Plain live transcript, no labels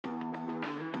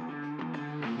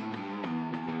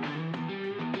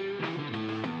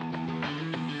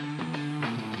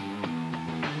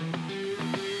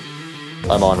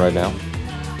I'm on right now.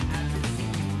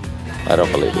 I don't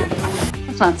believe you.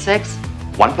 That's not 6.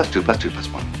 1 + 2 + 2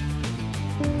 + 1.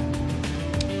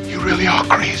 You really are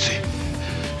crazy.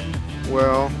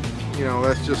 Well,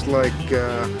 that's just like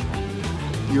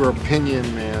your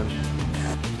opinion, man.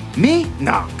 Me?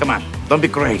 No, come on. Don't be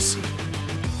crazy.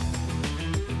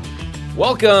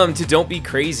 Welcome to Don't Be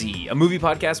Crazy, a movie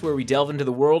podcast where we delve into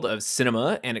the world of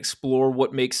cinema and explore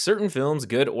what makes certain films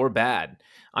good or bad.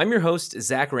 I'm your host,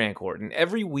 Zach Rancourt, and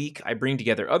every week I bring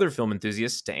together other film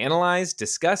enthusiasts to analyze,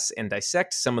 discuss, and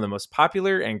dissect some of the most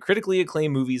popular and critically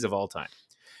acclaimed movies of all time.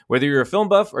 Whether you're a film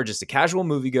buff or just a casual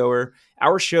moviegoer,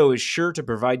 our show is sure to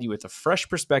provide you with a fresh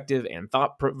perspective and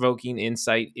thought-provoking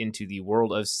insight into the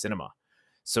world of cinema.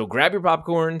 So grab your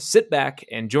popcorn, sit back,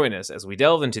 and join us as we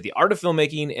delve into the art of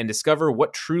filmmaking and discover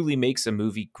what truly makes a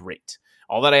movie great.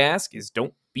 All that I ask is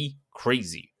don't be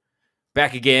crazy.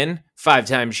 Back again,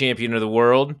 5-time champion of the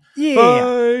world. Yeah.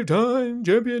 5-time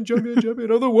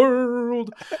champion of the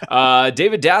world.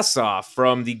 David Dassoff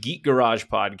from the Geek Garage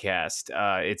podcast.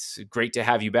 It's great to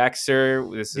have you back, sir.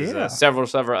 This is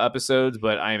several episodes,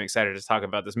 but I am excited to talk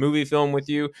about this movie film with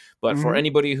you. But for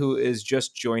anybody who is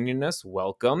just joining us,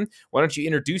 welcome. Why don't you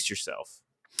introduce yourself?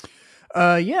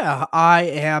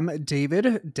 I am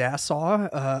David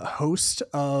Dassaw, host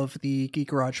of the Geek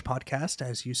Garage podcast,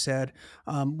 as you said,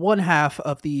 one half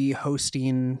of the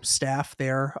hosting staff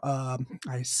there.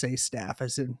 I say staff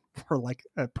as in for like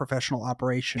a professional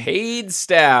operation. Paid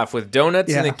staff with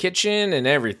donuts in the kitchen and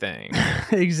everything.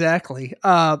 Exactly.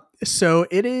 So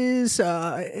it is,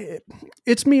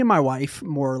 it's me and my wife,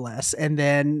 more or less. And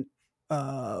then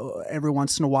every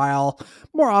once in a while,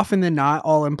 more often than not,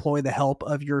 I'll employ the help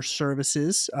of your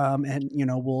services. And,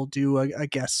 we'll do a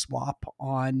guest swap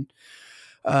on,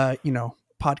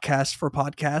 podcast for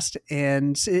podcast.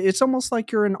 And it's almost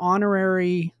like you're an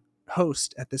honorary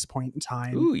host at this point in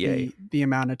time. Ooh, yay. The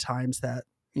amount of times that,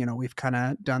 we've kind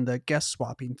of done the guest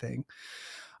swapping thing.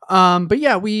 But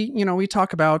yeah, we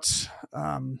talk about,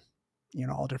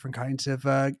 all different kinds of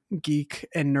geek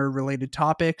and nerd related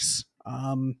topics.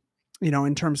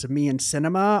 In terms of me and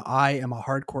cinema, I am a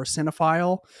hardcore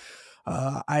cinephile.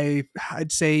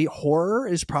 I'd say horror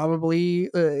is probably,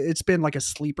 it's been like a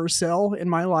sleeper cell in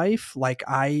my life. Like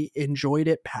I enjoyed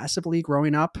it passively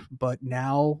growing up, but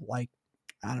now, like,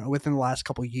 I don't know, within the last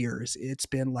couple of years, it's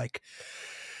been like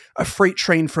a freight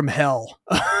train from hell,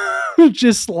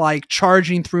 just like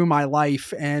charging through my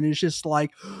life. And it's just like,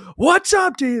 what's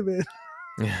up, David?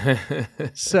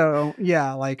 So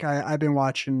yeah, like I've been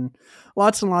watching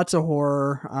lots and lots of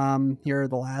horror here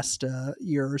the last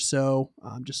year or so.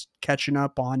 Just catching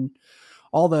up on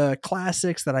all the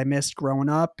classics that I missed growing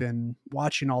up and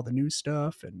watching all the new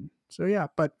stuff. And so yeah,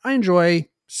 but I enjoy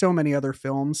so many other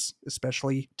films,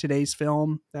 especially today's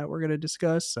film that we're going to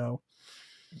discuss. So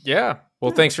yeah.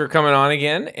 Well, thanks for coming on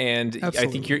again. And Absolutely.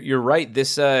 I think you're right.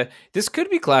 This could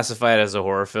be classified as a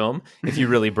horror film if you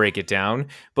really break it down.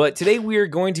 But today we are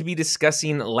going to be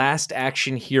discussing Last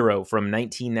Action Hero from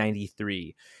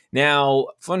 1993. Now,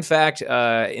 fun fact,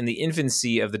 in the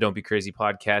infancy of the Don't Be Crazy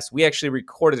podcast, we actually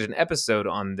recorded an episode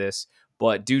on this,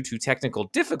 but due to technical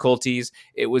difficulties,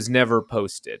 it was never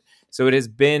posted. So it has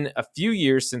been a few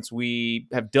years since we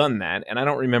have done that, and I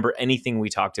don't remember anything we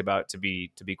talked about, to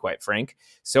be quite frank.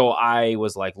 So I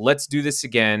was like, let's do this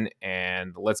again,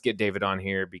 and let's get David on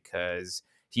here because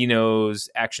he knows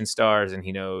action stars and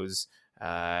he knows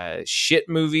shit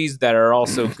movies that are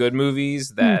also good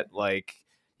movies that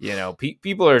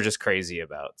people are just crazy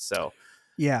about. So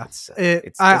yeah,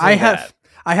 I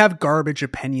I have garbage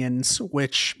opinions,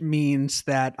 which means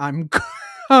that I'm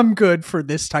good for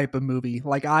this type of movie.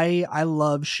 Like I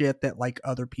love shit that like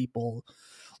other people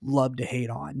love to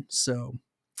hate on. So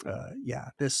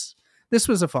this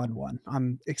was a fun one.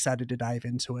 I'm excited to dive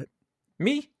into it.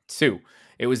 Me too.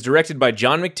 It was directed by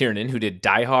John McTiernan, who did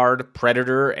Die Hard,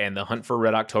 Predator, and The Hunt for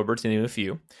Red October, to name a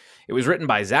few. It was written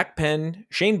by Zach Penn,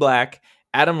 Shane Black,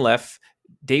 Adam Leff,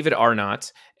 David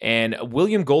Arnott, and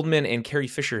William Goldman and Carrie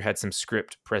Fisher had some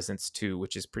script presence too,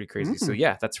 which is pretty crazy. So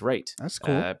yeah, that's right. That's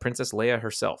cool. Princess Leia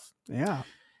herself. Yeah.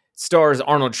 Stars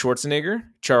Arnold Schwarzenegger,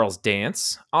 Charles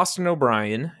Dance, Austin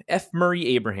O'Brien, F. Murray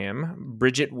Abraham,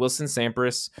 Bridget Wilson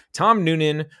Sampras, Tom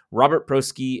Noonan, Robert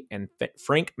Prosky, and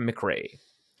Frank McRae.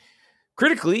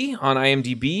 Critically, on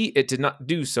IMDb, it did not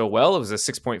do so well. It was a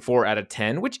 6.4 out of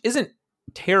 10, which isn't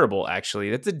terrible, actually.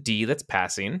 That's a D, that's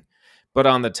passing. But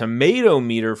on the tomato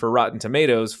meter for Rotten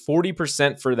Tomatoes,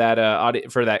 40% for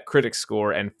that critic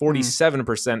score and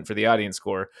 47% for the audience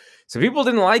score. So people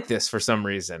didn't like this for some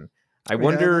reason. I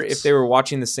wonder if they were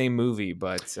watching the same movie,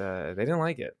 but they didn't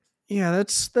like it. Yeah,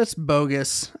 that's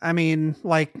bogus. I mean,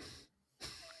 like,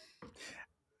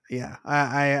 Yeah,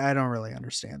 I don't really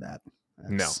understand that.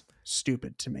 That's No.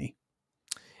 stupid to me.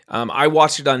 I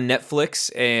watched it on Netflix,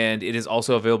 and it is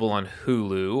also available on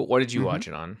Hulu. What did you Mhm. watch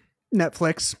it on?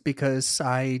 Netflix, because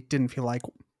I didn't feel like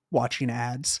watching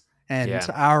ads, and Yeah.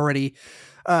 I already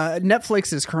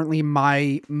Netflix is currently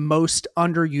my most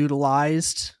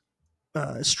underutilized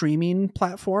streaming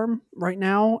platform right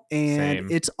now, and Same.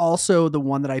 it's also the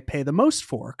one that I pay the most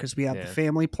for because we have Yeah. the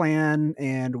family plan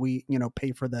and we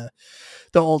pay for the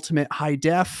ultimate high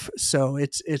def. So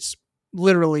it's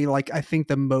literally like, I think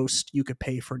the most you could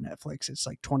pay for Netflix, it's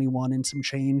like 21 and some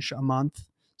change a month.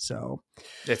 So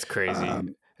It's crazy,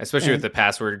 um, especially with and- the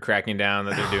password cracking down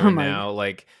that they're Oh doing my- now.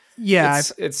 Like, yeah,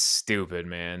 it's stupid,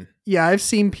 man. I've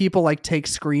seen people like take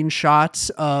screenshots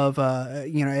of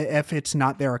if it's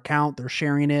not their account, they're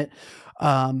sharing it,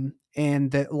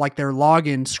 and that like their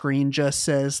login screen just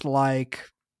says like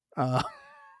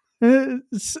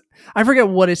I forget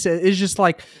what it says. It's just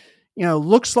like,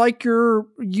 looks like you're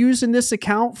using this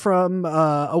account from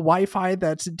a Wi-Fi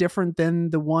that's different than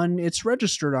the one it's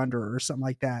registered under or something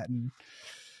like that. And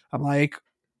I'm like,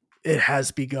 it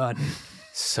has begun.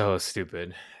 So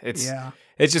stupid. It's Yeah.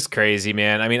 just crazy,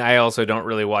 man. I mean, I also don't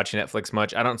really watch Netflix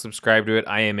much. I don't subscribe to it.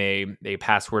 I am a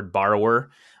password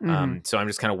borrower. Mhm. So I'm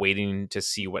just kind of waiting to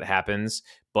see what happens.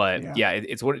 But Yeah. yeah,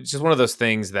 it's just one of those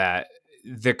things that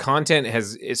the content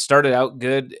it started out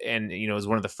good, and is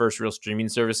one of the first real streaming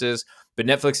services. But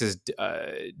Netflix has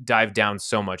dived down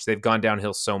so much; they've gone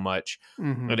downhill so much,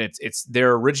 Mhm. and it's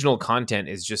their original content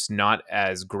is just not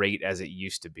as great as it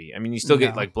used to be. I mean, you still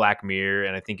get No. like Black Mirror,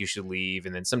 and I Think You Should Leave,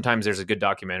 and then sometimes there's a good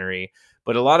documentary.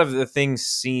 But a lot of the things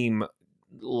seem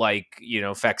like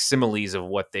facsimiles of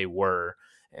what they were,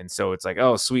 and so it's like,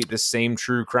 oh, sweet, this same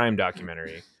true crime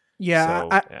documentary. Yeah, So,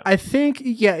 yeah. I think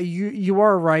you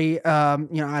are right. I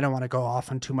don't want to go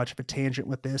off on too much of a tangent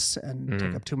with this and take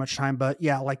Mhm. up too much time, but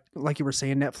yeah, like you were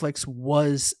saying, Netflix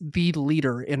was the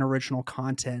leader in original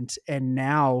content, and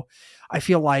now I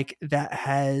feel like that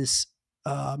has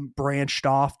branched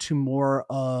off to more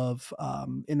of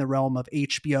in the realm of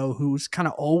HBO, who's kind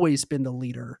of always been the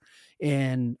leader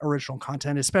in original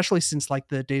content, especially since like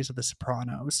the days of The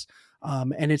Sopranos,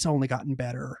 and it's only gotten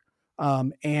better.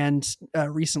 And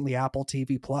recently Apple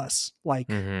TV Plus. Like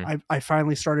Mhm. I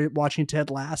finally started watching Ted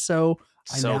Lasso.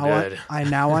 So good. I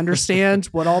now understand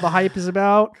what all the hype is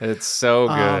about. It's so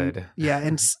good. Yeah,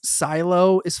 and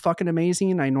Silo is fucking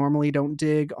amazing. I normally don't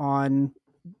dig on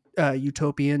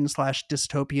utopian /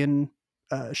 dystopian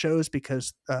shows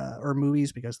because or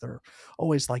movies because they're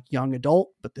always like young adult,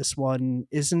 but this one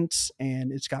isn't,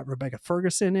 and it's got Rebecca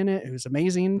Ferguson in it, who's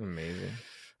amazing. Amazing.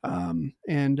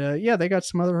 And they got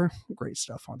some other great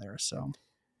stuff on there. So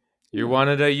You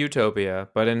wanted a utopia,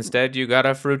 but instead you got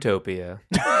a fruitopia.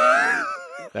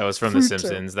 That was from The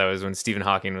Simpsons. That was when Stephen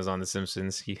Hawking was on The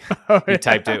Simpsons. He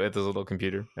typed it with his little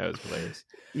computer. That was hilarious.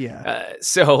 Yeah.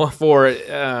 So for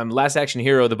Last Action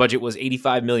Hero, the budget was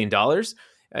 $85 million.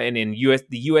 And in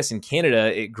the US and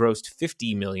Canada, it grossed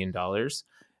 $50 million.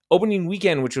 Opening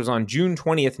weekend, which was on June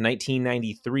 20th,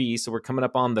 1993. So we're coming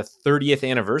up on the 30th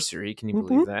anniversary. Can you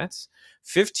believe that?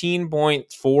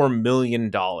 $15.4 million,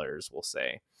 we'll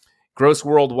say. Gross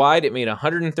worldwide, it made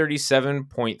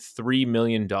 $137.3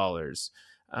 million.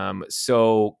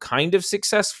 So kind of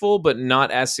successful, but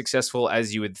not as successful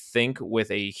as you would think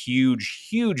with a huge,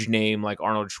 huge name like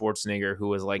Arnold Schwarzenegger, who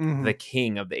was like the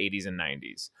king of the 80s and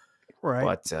 90s. Right.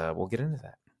 But we'll get into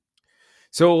that.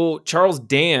 So Charles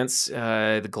Dance,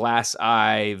 the Glass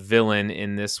Eye villain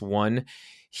in this one,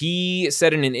 he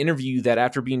said in an interview that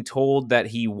after being told that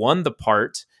he won the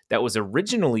part that was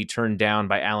originally turned down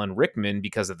by Alan Rickman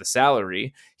because of the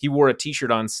salary, he wore a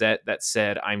t-shirt on set that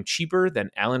said, "I'm cheaper than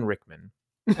Alan Rickman."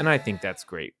 And I think that's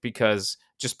great because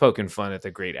just poking fun at the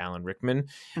great Alan Rickman.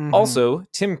 Also,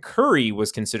 Tim Curry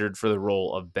was considered for the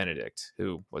role of Benedict,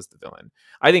 who was the villain.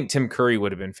 I think Tim Curry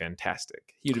would have been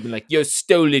fantastic. He would have been like, "Your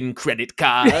stolen credit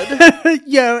card."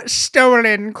 Yo,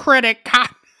 stolen credit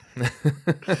card.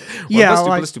 Yeah,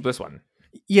 like- 2 plus 1.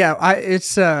 Yeah, it's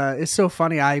so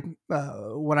funny. I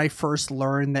when I first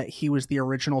learned that he was the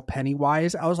original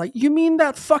Pennywise, I was like, "You mean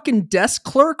that fucking desk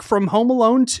clerk from Home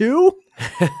Alone 2?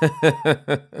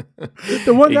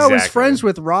 The one that was friends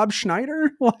with Rob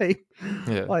Schneider?" Like,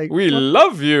 Yeah. like We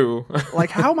love you. like,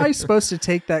 how am I supposed to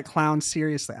take that clown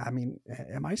seriously? I mean,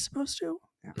 am I supposed to?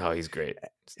 Oh, he's great.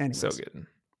 Anyways. So good.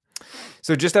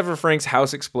 So just after Frank's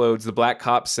house explodes, the black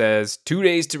cop says 2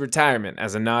 days to retirement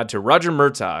as a nod to Roger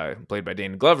Murtaugh, played by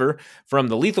Dana Glover, from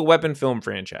the Lethal Weapon film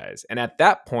franchise. And at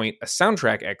that point, a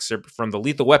soundtrack excerpt from the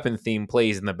Lethal Weapon theme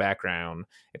plays in the background.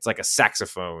 It's like a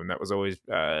saxophone that was always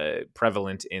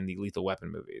prevalent in the Lethal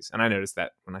Weapon movies. And I noticed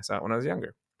that when I saw it when I was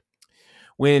younger.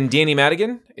 When Danny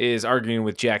Madigan is arguing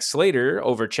with Jack Slater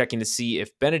over checking to see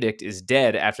if Benedict is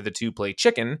dead after the two play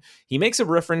chicken, he makes a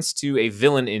reference to a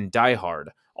villain in Die Hard,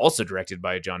 also directed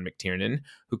by John McTiernan,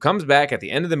 who comes back at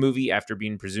the end of the movie after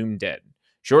being presumed dead.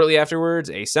 Shortly afterwards,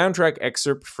 a soundtrack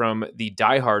excerpt from the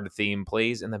Die Hard theme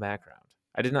plays in the background.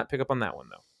 I did not pick up on that one,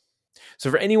 though. So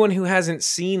for anyone who hasn't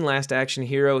seen Last Action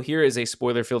Hero, here is a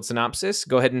spoiler-filled synopsis.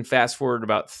 Go ahead and fast forward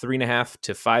about 3.5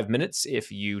 to 5 minutes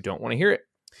if you don't want to hear it.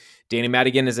 Danny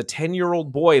Madigan is a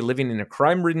 10-year-old boy living in a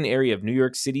crime-ridden area of New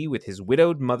York City with his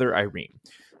widowed mother, Irene.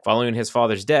 Following his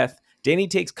father's death, Danny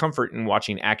takes comfort in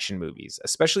watching action movies,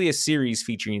 especially a series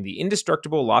featuring the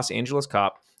indestructible Los Angeles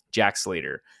cop, Jack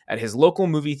Slater, at his local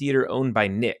movie theater owned by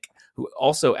Nick, who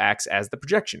also acts as the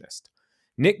projectionist.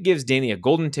 Nick gives Danny a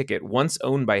golden ticket once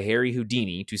owned by Harry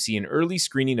Houdini to see an early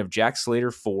screening of Jack Slater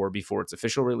 4 before its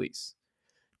official release.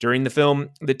 During the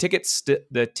film, the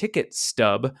ticket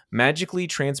stub magically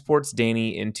transports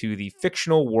Danny into the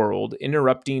fictional world,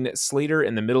 interrupting Slater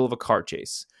in the middle of a car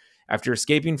chase. After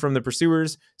escaping from the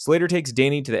pursuers, Slater takes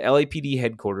Danny to the LAPD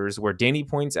headquarters, where Danny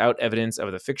points out evidence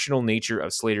of the fictional nature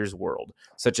of Slater's world,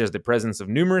 such as the presence of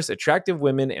numerous attractive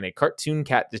women and a cartoon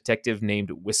cat detective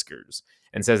named Whiskers,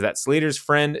 and says that Slater's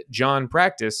friend, John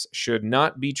Practice, should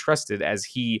not be trusted as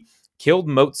he killed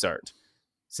Mozart,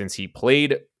 since he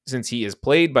is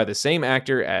played by the same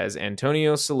actor as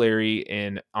Antonio Salieri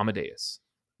in Amadeus.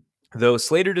 Though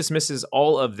Slater dismisses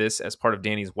all of this as part of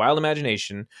Danny's wild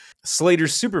imagination,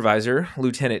 Slater's supervisor,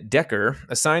 Lieutenant Decker,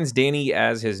 assigns Danny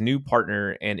as his new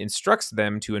partner and instructs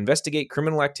them to investigate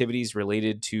criminal activities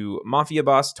related to mafia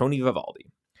boss Tony Vivaldi.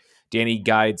 Danny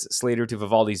guides Slater to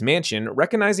Vivaldi's mansion,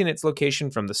 recognizing its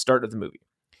location from the start of the movie.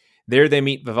 There they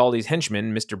meet Vivaldi's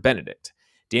henchman, Mr. Benedict.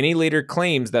 Danny later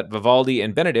claims that Vivaldi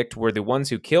and Benedict were the ones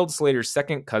who killed Slater's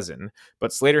second cousin,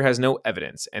 but Slater has no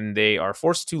evidence, and they are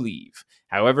forced to leave.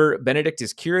 However, Benedict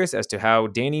is curious as to how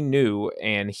Danny knew,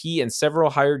 and he and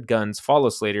several hired guns follow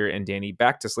Slater and Danny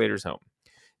back to Slater's home.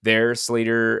 There,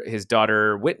 Slater, his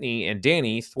daughter Whitney, and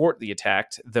Danny thwart the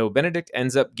attack, though Benedict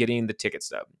ends up getting the ticket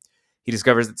stub. He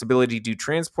discovers its ability to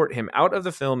transport him out of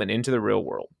the film and into the real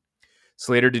world.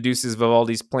 Slater deduces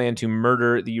Vivaldi's plan to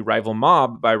murder the rival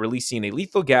mob by releasing a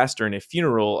lethal gas during a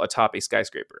funeral atop a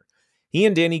skyscraper. He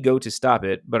and Danny go to stop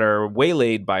it, but are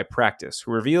waylaid by Practice,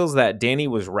 who reveals that Danny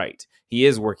was right. He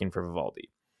is working for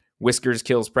Vivaldi. Whiskers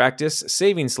kills Practice,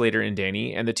 saving Slater and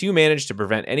Danny, and the two manage to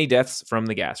prevent any deaths from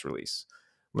the gas release.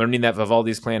 Learning that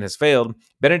Vivaldi's plan has failed,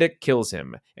 Benedict kills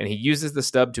him, and he uses the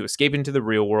stub to escape into the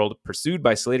real world, pursued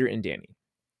by Slater and Danny.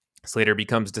 Slater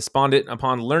becomes despondent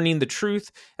upon learning the truth,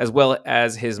 as well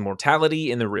as his mortality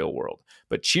in the real world,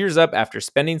 but cheers up after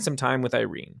spending some time with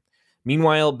Irene.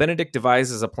 Meanwhile, Benedict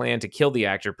devises a plan to kill the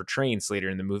actor portraying Slater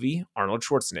in the movie, Arnold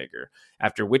Schwarzenegger,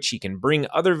 after which he can bring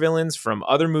other villains from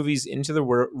other movies into the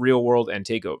real world and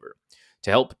take over. To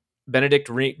help,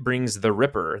 Benedict brings the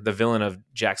Ripper, the villain of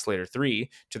Jack Slater 3,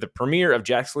 to the premiere of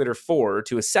Jack Slater 4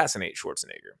 to assassinate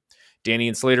Schwarzenegger. Danny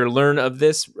and Slater learn of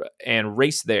this and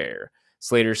race there.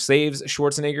 Slater saves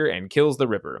Schwarzenegger and kills the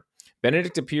Ripper.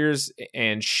 Benedict appears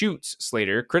and shoots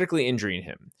Slater, critically injuring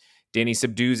him. Danny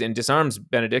subdues and disarms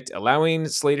Benedict, allowing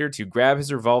Slater to grab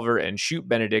his revolver and shoot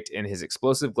Benedict in his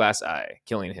explosive glass eye,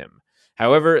 killing him.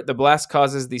 However, the blast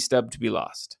causes the stub to be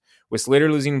lost. With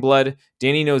Slater losing blood,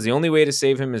 Danny knows the only way to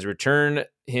save him is return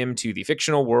him to the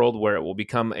fictional world where it will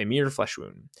become a mere flesh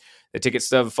wound. The ticket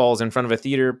stub falls in front of a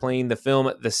theater playing the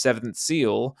film The Seventh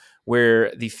Seal,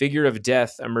 where the figure of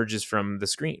Death emerges from the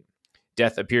screen.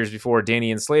 Death appears before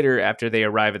Danny and Slater after they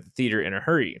arrive at the theater in a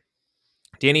hurry.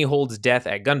 Danny holds Death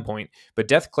at gunpoint, but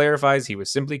Death clarifies he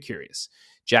was simply curious.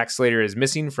 Jack Slater is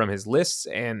missing from his lists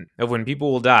of when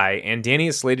people will die, and Danny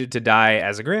is slated to die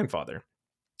as a grandfather.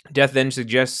 Death then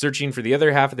suggests searching for the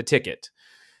other half of the ticket.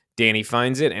 Danny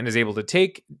finds it and is able to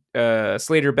take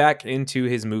Slater back into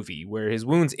his movie, where his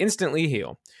wounds instantly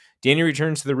heal. Danny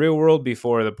returns to the real world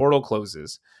before the portal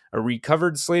closes. A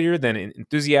recovered Slater then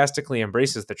enthusiastically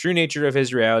embraces the true nature of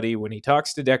his reality when he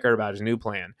talks to Decker about his new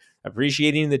plan,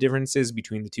 appreciating the differences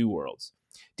between the two worlds.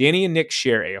 Danny and Nick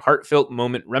share a heartfelt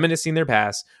moment reminiscing their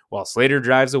past, while Slater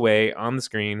drives away on the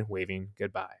screen, waving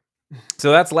goodbye.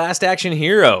 So that's Last Action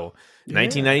Hero.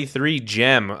 1993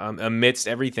 gem amidst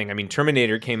everything. I mean,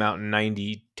 Terminator came out in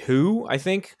 92, I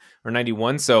think, or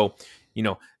 91. So,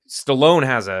 Stallone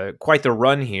has quite the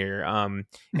run here. And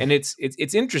it's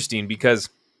interesting because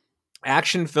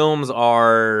action films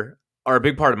are a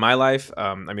big part of my life.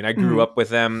 I grew up with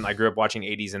them. I grew up watching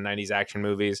 80s and 90s action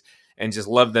movies and just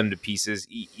love them to pieces,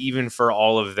 even for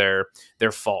all of their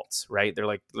faults, right? They're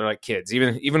like kids.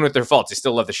 Even with their faults, I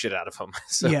still love the shit out of them.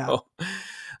 So, yeah.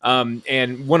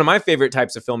 And one of my favorite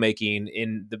types of filmmaking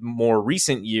in the more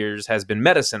recent years has been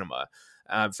metacinema.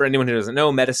 For anyone who doesn't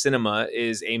know, metacinema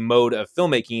is a mode of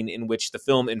filmmaking in which the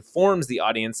film informs the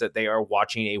audience that they are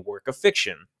watching a work of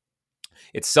fiction.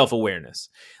 It's self-awareness.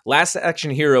 Last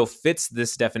Action Hero fits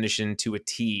this definition to a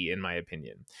T, in my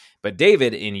opinion. But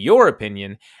David, in your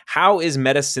opinion, how is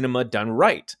metacinema done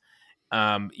right?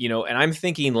 And I'm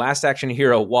thinking Last Action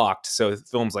Hero walked, so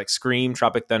films like Scream,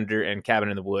 Tropic Thunder, and Cabin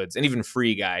in the Woods, and even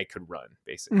Free Guy could run,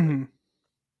 basically. Mm-hmm.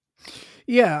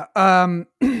 Yeah.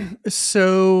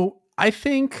 So I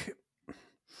think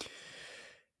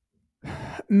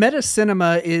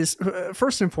metacinema is,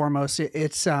 first and foremost,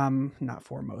 it's not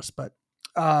foremost, but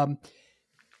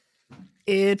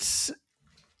it's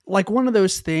like one of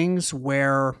those things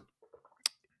where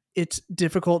it's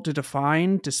difficult to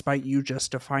define despite you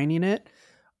just defining it.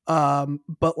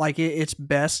 But like it's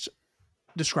best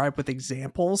described with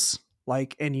examples,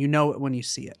 like, and you know it when you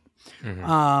see it.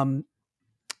 Mm-hmm.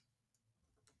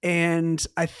 And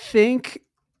I think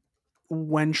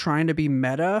when trying to be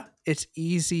meta, it's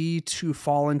easy to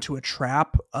fall into a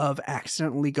trap of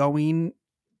accidentally going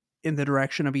in the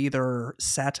direction of either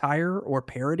satire or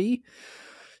parody.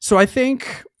 So I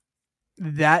think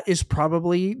that is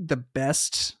probably the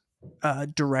best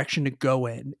direction to go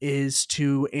in, is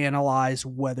to analyze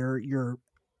whether you're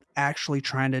actually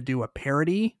trying to do a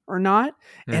parody or not,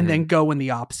 mm-hmm. and then go in the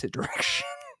opposite direction.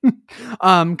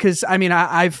 Because I mean,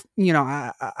 I've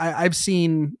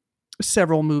seen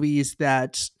several movies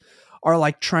that are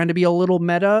like trying to be a little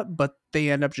meta, but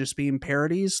they end up just being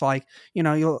parodies. Like,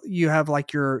 you have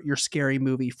like your scary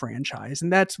movie franchise,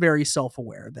 and that's very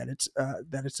self-aware that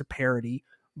it's a parody.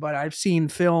 But I've seen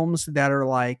films that are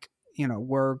like,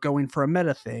 we're going for a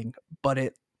meta thing, but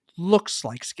it looks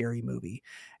like Scary Movie,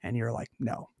 and you're like,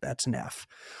 no, that's an F.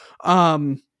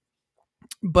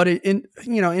 But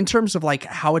in terms of like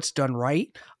how it's done right,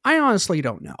 I honestly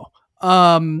don't know.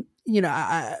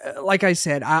 Like I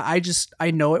said,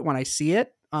 I know it when I see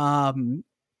it.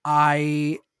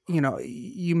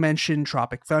 You mentioned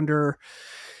Tropic Thunder,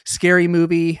 Scary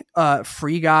Movie,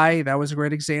 Free Guy. That was a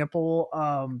great example.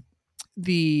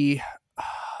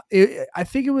 I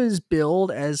think it was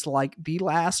billed as like the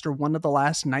last or one of the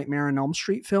last Nightmare on Elm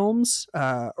Street films,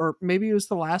 or maybe it was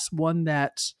the last one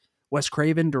that Wes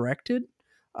Craven directed.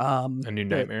 A New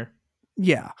Nightmare.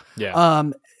 Yeah.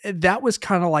 That was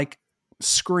kind of like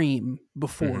Scream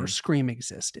before mm-hmm. Scream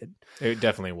existed. It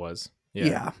definitely was.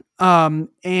 Yeah.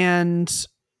 And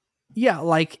yeah,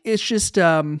 like it's just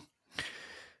I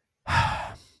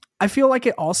feel like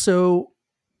it also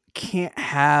can't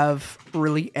have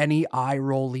really any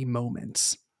eye-rolly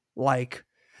moments, like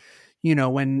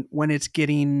when it's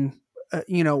getting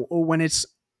when it's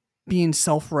being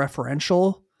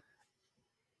self-referential,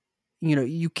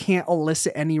 you can't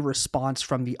elicit any response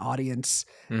from the audience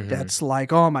mm-hmm. that's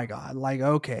like, oh my god, like,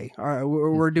 okay, all right,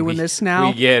 we're doing this now,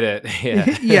 we get it.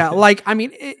 Yeah. Yeah, like I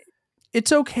mean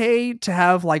it's okay to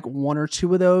have like one or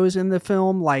two of those in the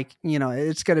film, like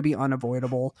it's going to be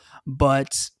unavoidable,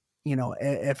 but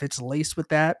if it's laced with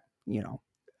that,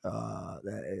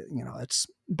 it's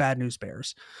bad news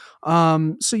bears.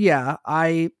 So yeah,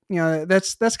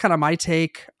 that's kind of my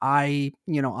take. I'm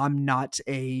not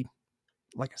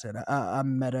like I said, a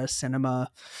meta cinema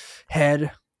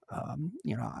head. I'm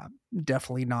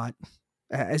definitely not,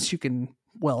 as you can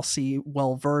well see,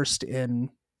 well versed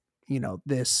in,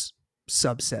 this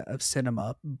subset of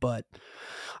cinema, but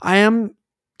I am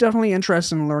definitely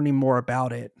interested in learning more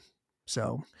about it.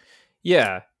 So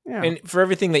yeah. And for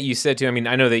everything that you said too, I mean,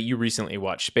 I know that you recently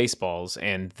watched Spaceballs,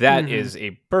 and that mm-hmm. is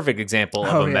a perfect example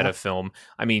of a meta film.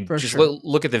 I mean, for just sure.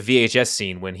 look at the VHS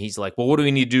scene when he's like, well, what do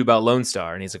we need to do about Lone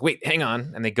Star? And he's like, wait, hang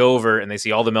on. And they go over and they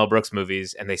see all the Mel Brooks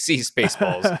movies, and they see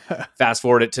Spaceballs. Fast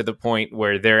forward it to the point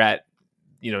where they're at,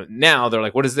 now they're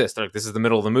like, what is this? They're like, this is the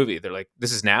middle of the movie. They're like,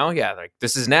 this is now? Yeah, like,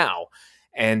 this is now.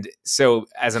 And so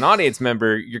as an audience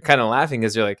member, you're kind of laughing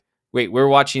as you're like, wait, we're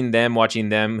watching them,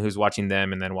 who's watching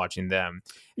them, and then watching them.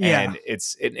 Yeah. And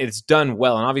it's done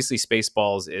well. And obviously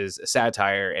Spaceballs is a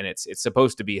satire, and it's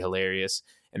supposed to be hilarious,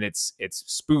 and it's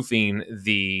spoofing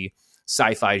the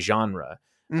sci-fi genre.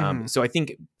 Mm-hmm. So I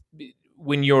think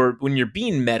when you're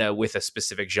being meta with a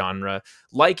specific genre,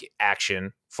 like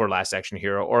action for Last Action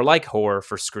Hero, or like horror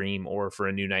for Scream, or for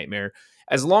A New Nightmare,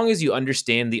 as long as you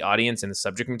understand the audience and the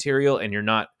subject material, and you're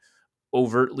not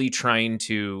overtly trying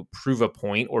to prove a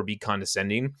point or be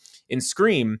condescending. In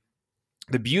Scream,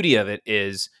 the beauty of it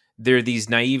is they're these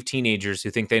naive teenagers who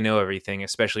think they know everything,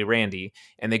 especially Randy,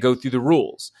 and they go through the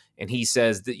rules. And he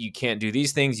says that you can't do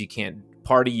these things, you can't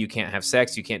party, you can't have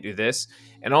sex, you can't do this.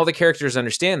 And all the characters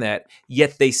understand that,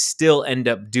 yet they still end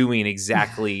up doing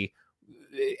exactly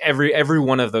every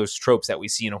one of those tropes that we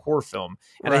see in a horror film.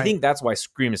 And I Right. think that's why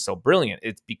Scream is so brilliant.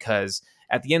 It's because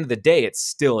at the end of the day, it's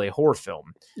still a horror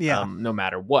film, Yeah. no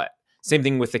matter what. Same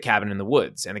thing with The Cabin in the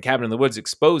Woods. And The Cabin in the Woods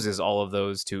exposes all of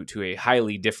those to a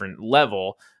highly different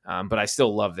level, but I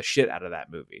still love the shit out of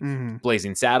that movie. Mhm.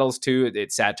 Blazing Saddles, too,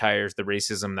 it satires the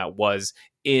racism that was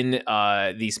in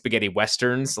the spaghetti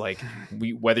westerns. Like,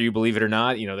 whether you believe it or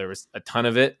not, there was a ton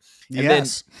of it. And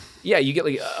Yes. yeah, you get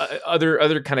like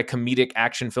other kind of comedic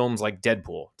action films like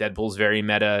Deadpool. Deadpool's very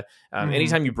meta. Mhm.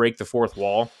 Anytime you break the fourth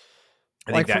wall,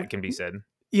 I think Like that can be said.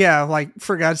 Yeah, like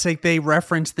for God's sake, they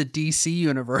reference the DC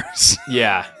universe.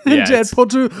 Yeah, In yeah. Deadpool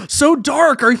 2, so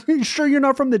dark. Are you sure you're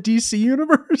not from the DC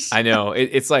universe? I know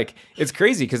it's like it's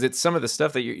crazy because it's some of the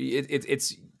stuff that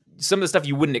it's some of the stuff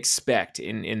you wouldn't expect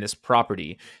in this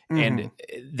property, and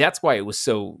that's why it was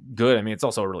so good. I mean, it's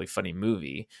also a really funny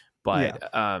movie.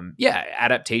 But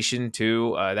adaptation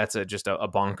too. That's just a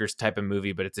bonkers type of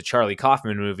movie, but it's a Charlie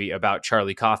Kaufman movie about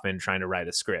Charlie Kaufman trying to write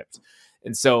a script.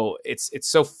 And so it's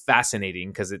so fascinating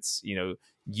because it's,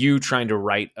 you trying to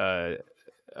write a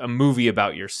movie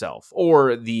about yourself,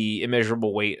 or the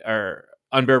immeasurable weight or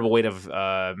unbearable weight of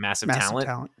massive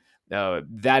talent.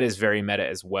 That is very meta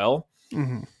as well.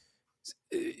 Mhm.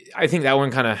 I think that one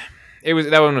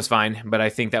that one was fine, but I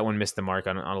think that one missed the mark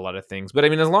on a lot of things. But I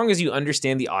mean, as long as you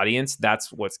understand the audience,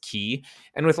 that's what's key.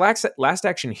 And with Last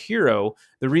Action Hero,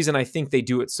 the reason I think they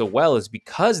do it so well is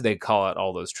because they call out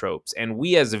all those tropes. And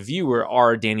we as a viewer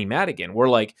are Danny Madigan. We're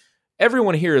like,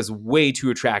 everyone here is way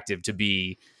too attractive to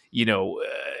be,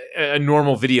 a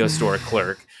normal video store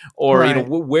clerk, or, Right.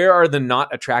 Where are the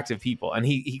not attractive people? And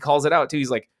he calls it out too.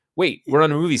 He's like, wait, we're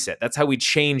on a movie set. That's how we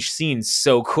change scenes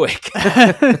so quick.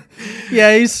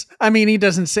 Yeah, he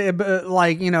doesn't say, but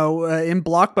like, in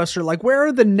Blockbuster, like, where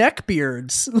are the neck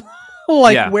beards?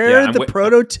 Like, where are the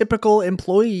prototypical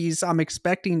employees I'm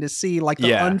expecting to see, like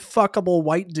the unfuckable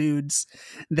white dudes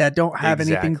that don't have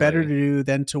anything better to do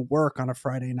than to work on a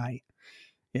Friday night?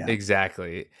 Yeah,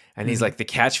 exactly. And he's like, the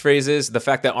catchphrases, the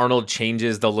fact that Arnold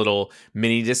changes the little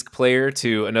mini disc player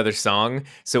to another song,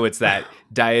 so it's that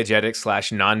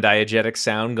diegetic / non-diegetic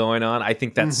sound going on. I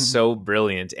think that's so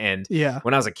brilliant. And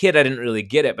when I was a kid, I didn't really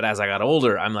get it, but as I got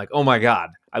older, I'm like, oh my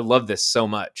God, I love this so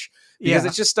much, because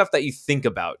it's just stuff that you think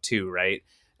about too, right?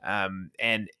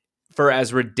 And for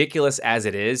as ridiculous as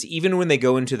it is, even when they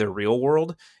go into the real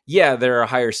world, there are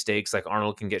higher stakes, like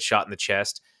Arnold can get shot in the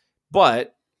chest,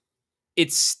 but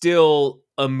it's still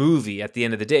a movie at the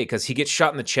end of the day, because he gets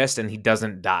shot in the chest and he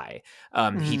doesn't die.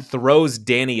 He throws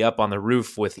Danny up on the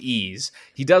roof with ease.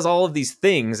 He does all of these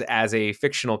things as a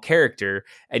fictional character,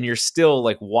 and you're still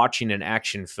like watching an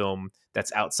action film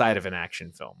that's outside of an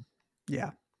action film.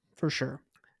 Yeah, for sure.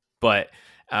 But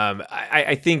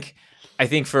I think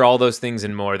for all those things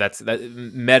and more,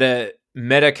 that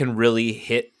meta can really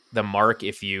hit the mark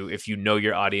if you know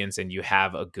your audience and you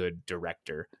have a good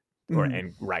director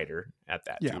and writer at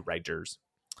that too, writers.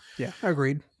 Yeah,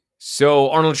 agreed. So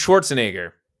Arnold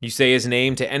Schwarzenegger, you say his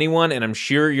name to anyone, and I'm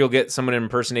sure you'll get someone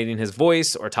impersonating his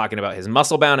voice or talking about his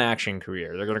muscle-bound action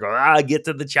career. They're going to go, get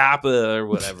to the chopper or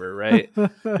whatever, right? You're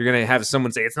going to have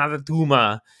someone say, it's not a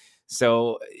Tuma.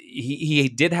 So he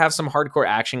did have some hardcore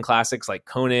action classics like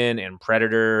Conan and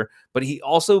Predator, but he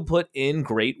also put in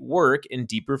great work in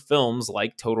deeper films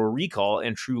like Total Recall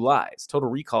and True Lies. Total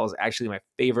Recall is actually my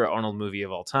favorite Arnold movie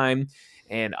of all time,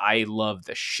 and I love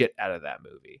the shit out of that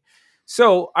movie.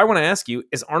 So I want to ask you,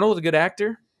 is Arnold a good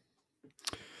actor?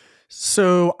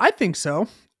 So I think so.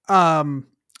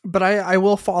 But I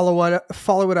will follow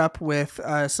it up with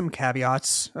some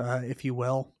caveats, if you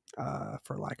will.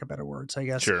 For lack of better words, I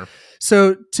guess. Sure.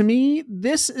 So to me,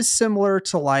 this is similar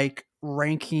to like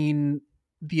ranking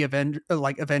the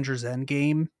Avengers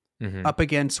Endgame up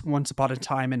against Once Upon a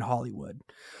Time in Hollywood.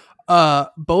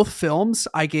 Both films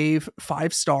I gave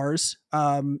 5 stars.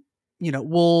 We'll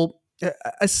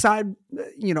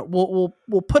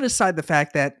put aside the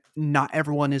fact that not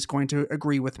everyone is going to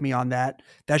agree with me on that.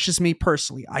 That's just me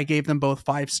personally. I gave them both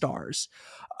 5 stars.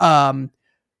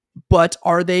 But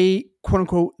are they quote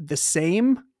unquote the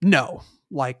same? No,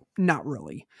 like not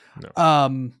really.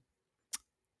 No.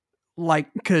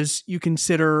 Because you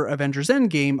consider Avengers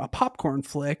Endgame a popcorn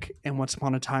flick and Once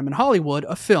Upon a Time in Hollywood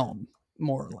a film,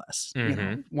 more or less.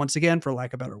 Once again, for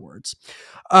lack of better words.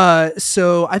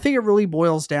 So I think it really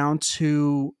boils down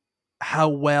to how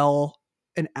well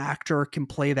an actor can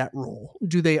play that role.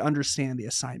 Do they understand the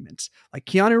assignments? Like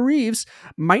Keanu Reeves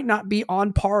might not be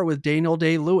on par with Daniel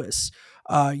Day-Lewis.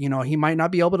 He might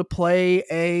not be able to play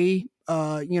a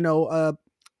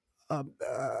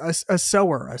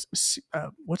sewer,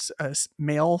 what's a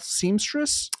male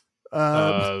seamstress,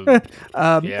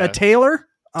 a tailor.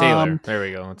 Taylor. There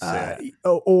we go. Let's say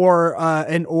that. Or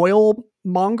an oil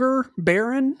monger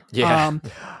baron. Yeah.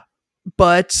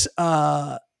 But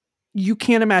you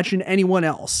can't imagine anyone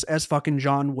else as fucking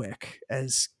John Wick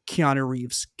as Keanu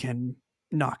Reeves can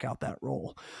knock out that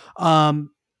role.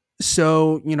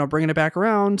 So, bringing it back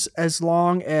around, as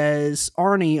long as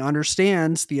Arnie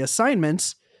understands the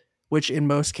assignments, which in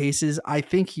most cases I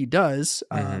think he does,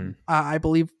 I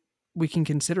believe we can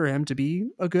consider him to be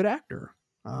a good actor.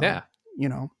 Yeah.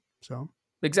 So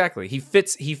exactly. He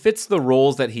fits the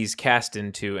roles that he's cast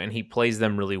into, and he plays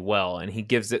them really well, and he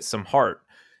gives it some heart.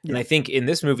 Yeah. And I think in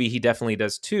this movie, he definitely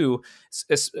does too,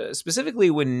 specifically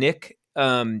when Nick,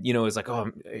 is like,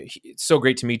 oh, it's so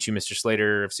great to meet you, Mr.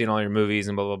 Slater. I've seen all your movies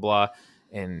and blah, blah, blah.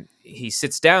 And he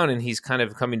sits down and he's kind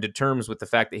of coming to terms with the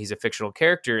fact that he's a fictional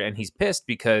character, and he's pissed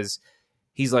because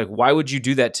he's like, why would you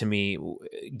do that to me?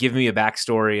 Give me a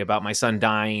backstory about my son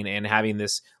dying and having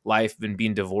this life and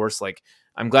being divorced. Like,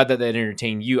 I'm glad that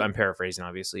entertained you. I'm paraphrasing,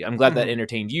 obviously. I'm glad that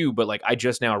entertained you, but like, I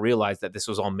just now realized that this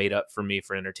was all made up for me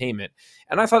for entertainment.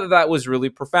 And I thought that was really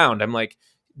profound. I'm like,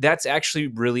 that's actually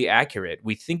really accurate.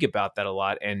 We think about that a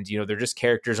lot, and they're just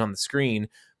characters on the screen,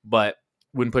 but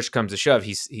when push comes to shove,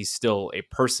 he's still a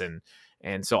person.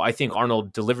 And so I think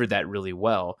Arnold delivered that really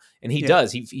well, and he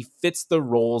does. He fits the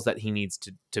roles that he needs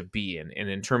to be in. And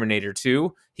in Terminator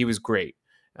 2, he was great.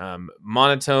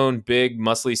 Monotone, big,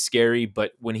 muscly, scary,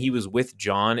 but when he was with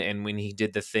John and when he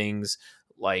did the things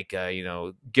like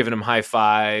giving him high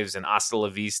fives and hasta la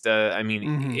vista, I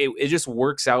mean, it just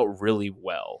works out really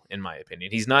well, in my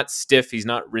opinion. He's not stiff, he's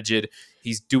not rigid,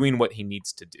 he's doing what he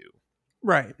needs to do.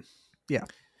 Right. Yeah,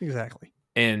 exactly.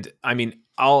 And I mean,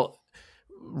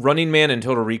 Running Man and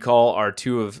Total Recall are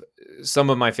two of some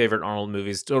of my favorite Arnold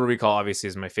movies. Total Recall obviously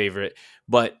is my favorite,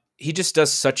 but he just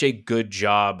does such a good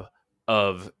job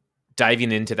of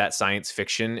diving into that science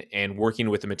fiction and working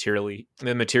with the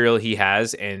material he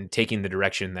has and taking the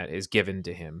direction that is given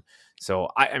to him. So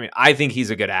I think he's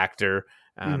a good actor,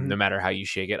 no matter how you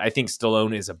shake it. I think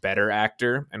Stallone is a better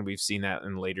actor, and we've seen that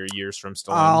in later years from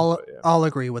Stallone. I'll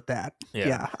agree with that.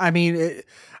 Yeah. I mean,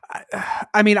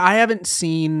 I haven't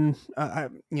seen,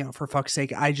 for fuck's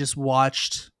sake, I just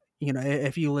watched,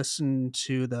 if you listen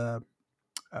to the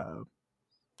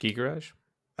Geek Garage,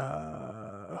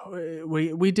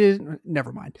 we did,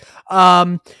 never mind.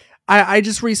 I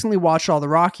just recently watched all the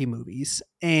Rocky movies,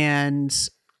 and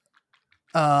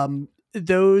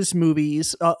those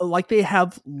movies, like, they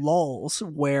have lulls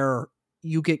where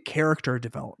you get character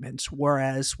development,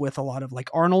 whereas with a lot of like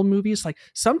Arnold movies, like,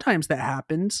 sometimes that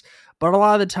happens, but a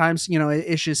lot of the times,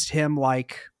 it's just him,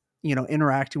 like,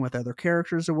 interacting with other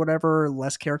characters or whatever,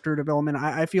 less character development.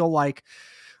 I feel like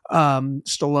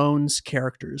Stallone's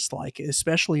characters, like,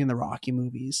 especially in the Rocky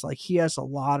movies, like, he has a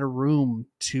lot of room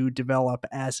to develop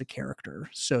as a character,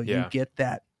 so you get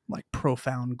that like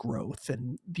profound growth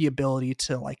and the ability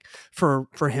to, like, for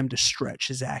him to stretch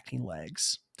his acting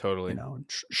legs, totally, and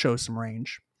show some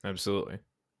range. Absolutely.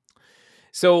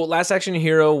 So Last Action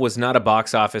Hero was not a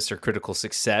box office or critical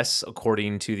success,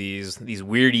 according to these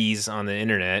weirdies on the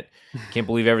internet. Can't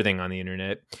believe everything on the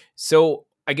internet. So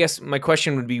I guess my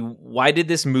question would be, why did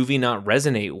this movie not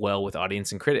resonate well with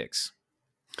audience and critics?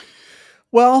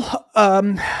 Well,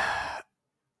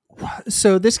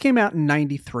 so this came out in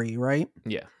 93, right?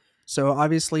 Yeah. So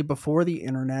obviously before the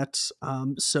internet,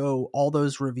 so all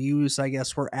those reviews, I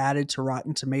guess, were added to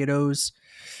Rotten Tomatoes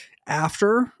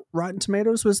after Rotten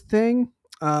Tomatoes was a thing.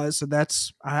 So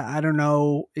that's, I don't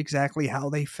know exactly how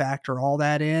they factor all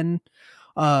that in,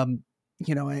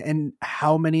 and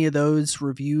how many of those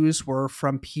reviews were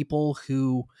from people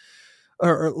who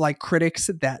or like critics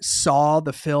that saw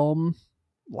the film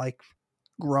like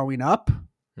growing up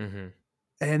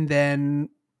and then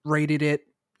rated it,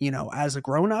 as a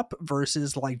grown up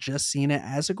versus like just seeing it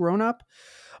as a grown up.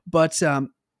 But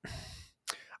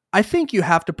I think you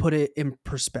have to put it in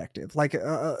perspective. Like,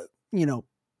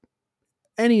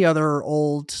 any other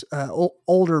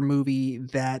older movie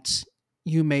that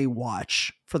you may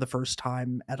watch for the first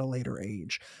time at a later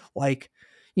age. Like,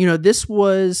 this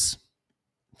was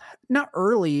not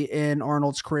early in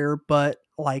Arnold's career, but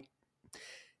like,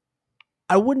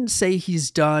 I wouldn't say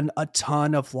he's done a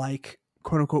ton of like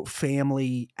quote unquote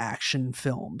family action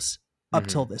films up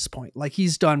till this point. Like,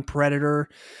 he's done Predator,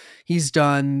 he's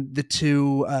done the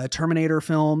two Terminator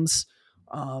films,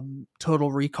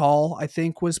 Total Recall, I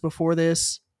think, was before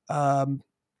this. And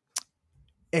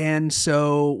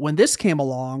so when this came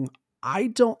along, I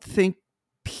don't think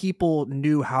people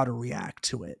knew how to react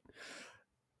to it.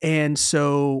 And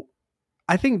so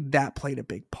I think that played a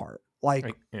big part.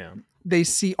 Like, they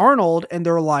see Arnold and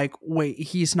they're like, wait,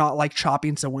 he's not like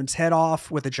chopping someone's head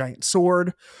off with a giant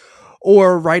sword,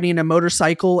 or riding a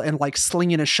motorcycle and like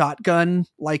slinging a shotgun,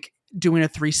 like doing a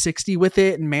 360 with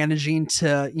it and managing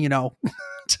to,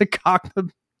 to cock the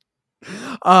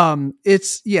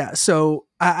it's yeah so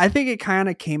I think it kind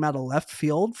of came out of left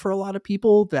field for a lot of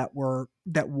people that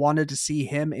wanted to see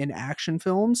him in action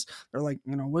films. They're like,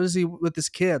 what is he with this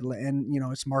kid? And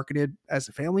it's marketed as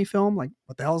a family film. Like,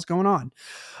 what the hell is going on?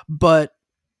 But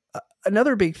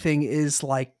another big thing is,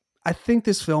 like, I think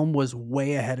this film was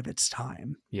way ahead of its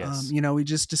time. Yes. We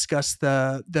just discussed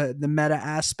the meta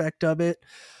aspect of it.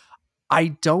 I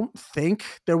don't think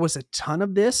there was a ton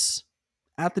of this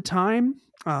at the time.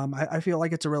 I feel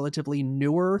like it's a relatively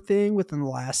newer thing within the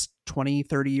last 20,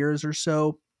 30 years or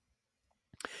so.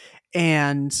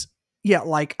 And yeah,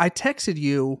 like, I texted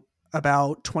you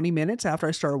about 20 minutes after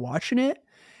I started watching it,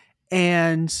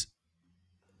 and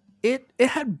it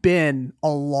had been a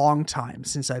long time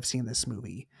since I've seen this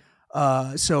movie.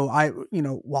 So I,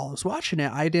 while I was watching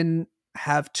it, I didn't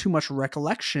have too much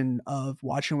recollection of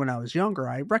watching when I was younger.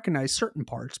 I recognized certain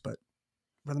parts, but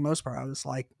for the most part, I was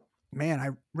like, man, I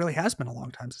really has been a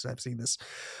long time since I've seen this.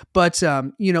 But, when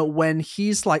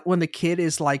the kid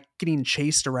is like getting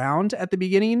chased around at the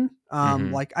beginning,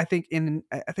 like I think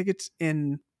it's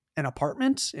in an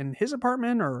apartment, in his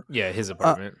apartment, or his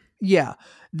apartment. Yeah,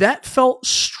 that felt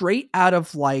straight out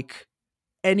of like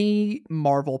any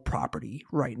Marvel property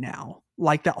right now.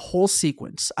 Like that whole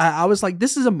sequence, I was like,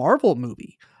 this is a Marvel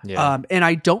movie. Yeah. And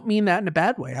I don't mean that in a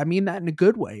bad way. I mean that in a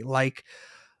good way. Like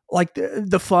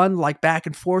the fun, like back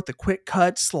and forth, the quick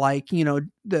cuts, like,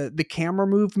 the camera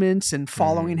movements and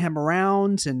following him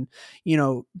around and,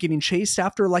 getting chased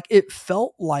after. Like, it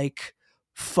felt like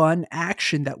fun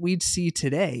action that we'd see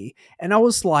today. And I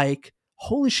was like,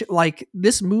 holy shit, like,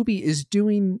 this movie is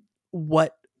doing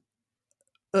what,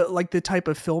 like, the type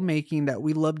of filmmaking that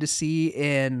we love to see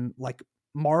in like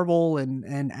Marvel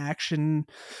and action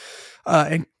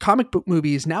and comic book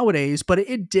movies nowadays, but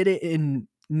it did it in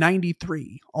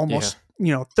 93, almost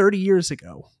 30 years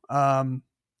ago. Like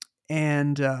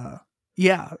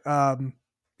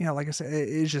I said,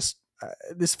 it's just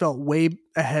this felt way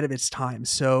ahead of its time.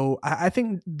 So I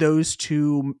think those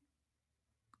two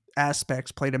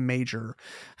aspects played a major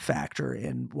factor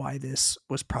in why this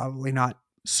was probably not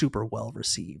super well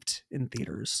received in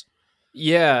theaters.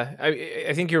 Yeah,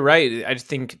 I think you're right. I just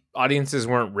think audiences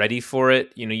weren't ready for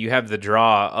it. You have the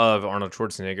draw of Arnold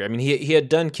Schwarzenegger. I mean, he had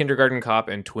done Kindergarten Cop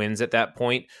and Twins at that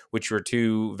point, which were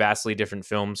two vastly different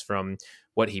films from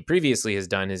what he previously has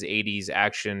done, his 80s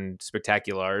action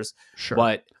spectaculars. Sure.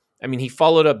 But I mean, he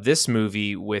followed up this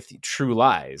movie with True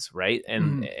Lies, right?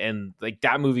 And like,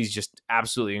 that movie's just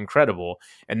absolutely incredible.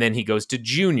 And then he goes to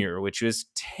Junior, which was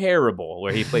terrible,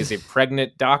 where he plays a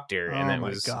pregnant doctor, and that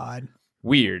was God.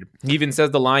 Weird. He even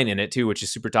says the line in it too, which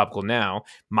is super topical now: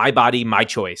 "My body, my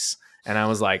choice." And I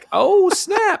was like, "Oh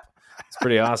snap!" It's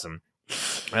pretty awesome.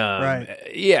 Right.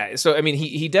 Yeah. So I mean,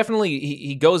 he definitely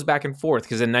he goes back and forth,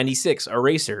 because in '96,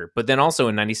 Eraser, but then also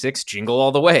in '96, Jingle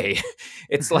All the Way.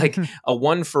 It's like a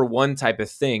 1-for-1 type of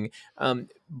thing.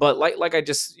 But like I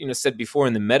just said before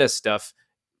in the meta stuff,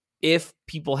 if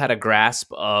people had a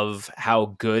grasp of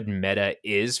how good meta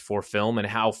is for film and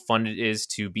how fun it is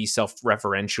to be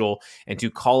self-referential and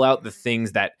to call out the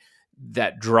things that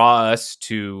draw us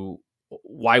to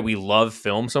why we love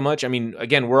film so much. I mean,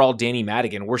 again, we're all Danny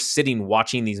Madigan. We're sitting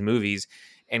watching these movies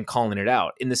and calling it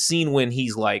out. In the scene when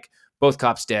he's like, both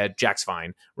cops dead, Jack's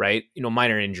fine, right?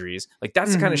 Minor injuries. Like,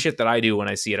 that's the kind of shit that I do when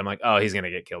I see it. I'm like, oh, he's going to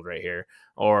get killed right here,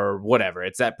 or whatever.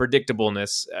 It's that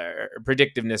predictiveness,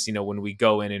 when we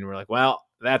go in and we're like, well,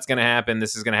 that's going to happen.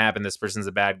 This is going to happen. This person's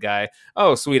a bad guy.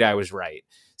 Oh, sweet, I was right.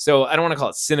 So I don't want to call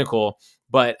it cynical,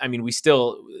 but I mean,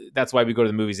 that's why we go to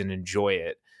the movies and enjoy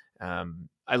it.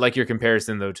 I like your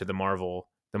comparison though to the Marvel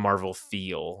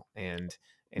feel and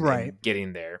right.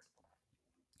 getting there.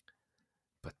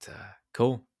 But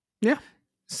cool. Yeah.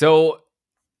 So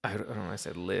I don't know. I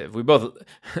said live. We both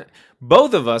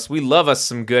of us, we love us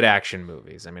some good action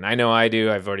movies. I mean, I know I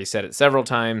do. I've already said it several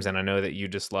times, and I know that you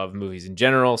just love movies in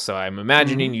general. So I'm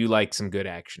imagining you like some good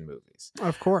action movies.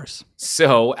 Of course.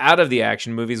 So out of the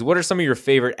action movies, what are some of your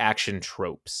favorite action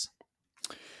tropes?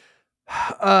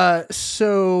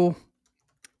 So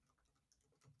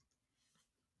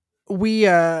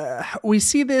we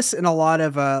see this in a lot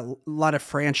of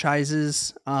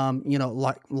franchises,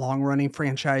 like long running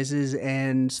franchises,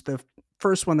 and the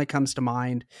first one that comes to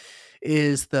mind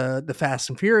is the Fast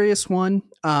and Furious one,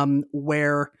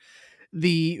 where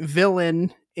the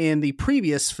villain in the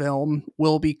previous film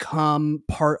will become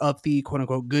part of the quote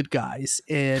unquote good guys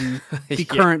in the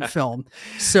current film.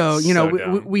 So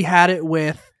we had it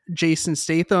with Jason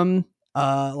Statham,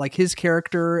 like his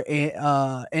character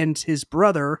and his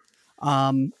brother.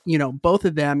 Both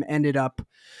of them ended up,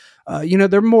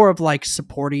 they're more of like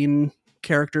supporting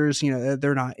characters.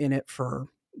 They're not in it for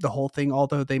the whole thing,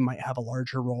 although they might have a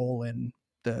larger role in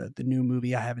the new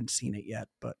movie. I haven't seen it yet,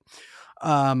 but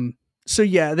so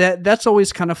yeah, that's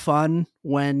always kind of fun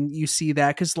when you see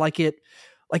that, because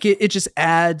it just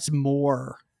adds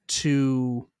more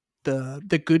to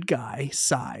the good guy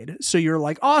side. So you're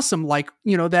like, awesome,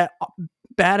 that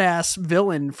badass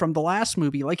villain from the last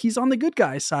movie, like he's on the good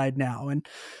guy side now. And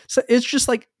so it's just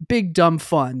like big dumb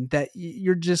fun that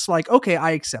you're just like, okay,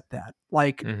 I accept that,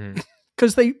 like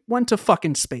because they went to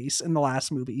fucking space in the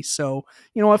last movie, so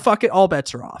you know what, fuck it, all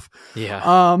bets are off.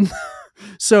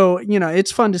 So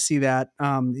it's fun to see that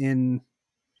in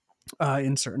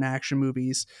certain action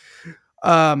movies.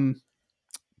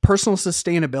 Personal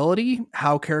sustainability,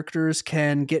 how characters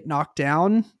can get knocked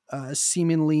down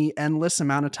seemingly endless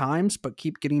amount of times but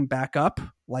keep getting back up,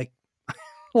 like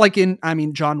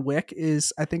John Wick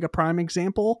is, I think, a prime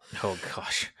example. Oh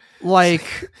gosh,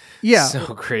 yeah,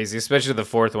 so crazy, especially the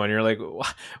fourth one. You're like,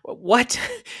 what?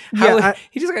 How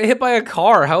he just got hit by a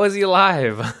car, how is he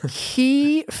alive?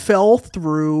 He fell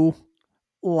through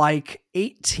like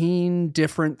 18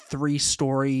 different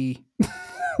 3-story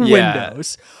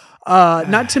windows.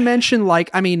 Not to mention,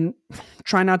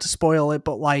 try not to spoil it,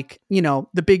 but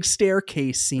the big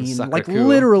staircase scene,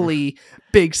 literally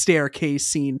big staircase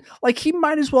scene. Like he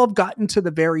might as well have gotten to the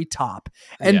very top.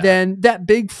 And then that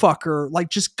big fucker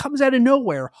just comes out of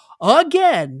nowhere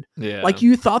again. Yeah. Like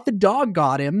you thought the dog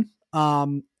got him.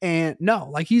 And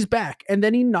no, he's back. And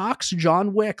then he knocks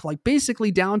John Wick basically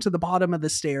down to the bottom of the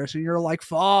stairs. And you're like,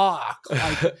 fuck.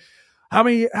 How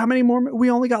many more?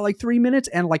 We only got 3 minutes,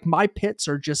 and my pits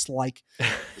are just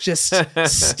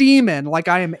steaming.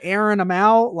 I am airing them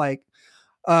out.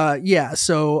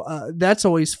 So that's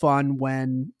always fun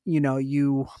when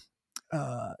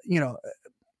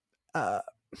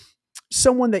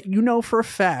someone that for a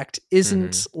fact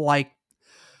isn't a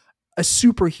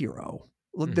superhero.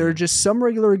 They're just some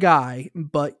regular guy,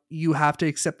 but you have to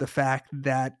accept the fact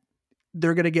that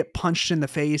they're going to get punched in the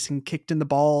face and kicked in the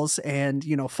balls and,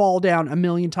 fall down a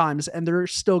million times, and they're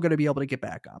still going to be able to get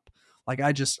back up. I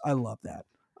love that.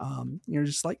 You're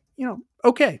just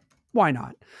okay, why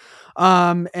not?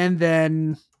 And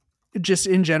then just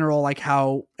in general,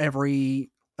 how every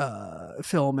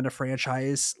film in a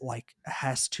franchise,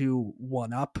 has to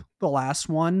one up the last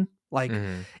one.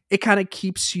 It kind of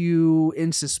keeps you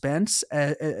in suspense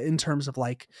in terms of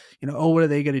what are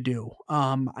they going to do?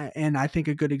 And I think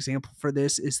a good example for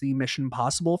this is the Mission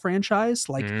Impossible franchise.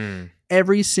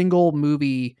 Every single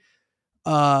movie,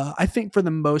 I think for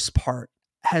the most part,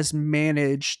 has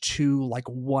managed to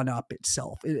one up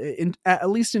itself, at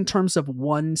least in terms of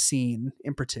one scene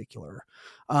in particular.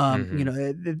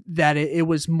 That it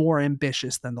was more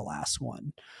ambitious than the last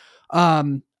one.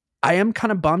 I am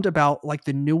kind of bummed about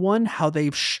the new one, how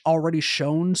they've already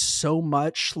shown so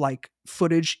much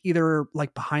footage, either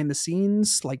behind the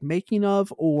scenes, making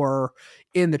of, or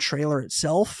in the trailer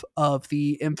itself, of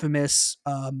the infamous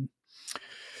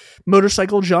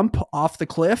motorcycle jump off the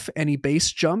cliff, and he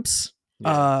base jumps.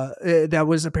 That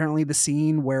was apparently the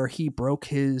scene where he broke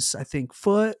his, I think,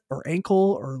 foot or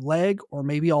ankle or leg, or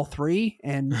maybe all three.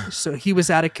 And so he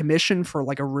was out of commission for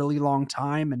a really long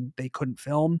time, and they couldn't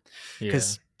film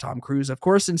because Tom Cruise, of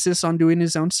course, insists on doing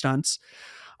his own stunts.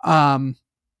 All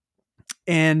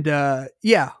that's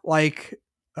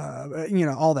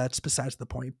besides the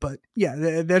point. But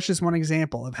yeah, that's just one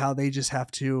example of how they just have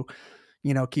to,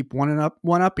 keep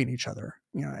one-upping each other.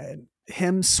 And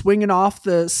him swinging off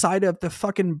the side of the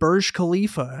fucking Burj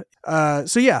Khalifa.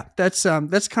 So yeah, that's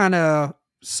kind of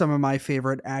some of my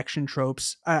favorite action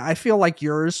tropes. I feel like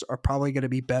yours are probably going to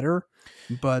be better,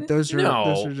 but those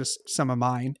are just some of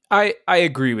mine. I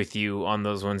agree with you on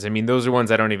those ones. I mean, those are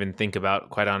ones I don't even think about,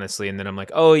 quite honestly. And then I'm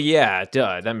like, oh yeah,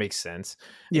 duh, that makes sense.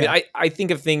 Yeah. I think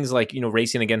of things like,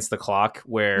 racing against the clock,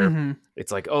 where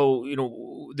it's like,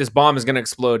 oh, this bomb is going to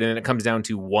explode, and then it comes down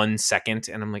to 1 second.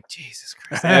 And I'm like, Jesus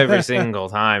Christ, every single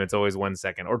time it's always 1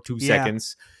 second or 2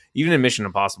 seconds. Even in Mission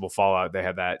Impossible Fallout, they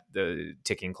had the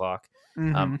ticking clock.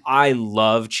 I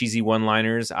love cheesy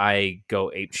one-liners. I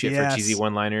go ape shit for cheesy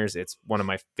one-liners. It's one of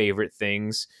my favorite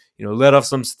things. Let off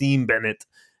some steam, Bennett,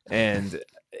 and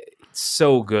it's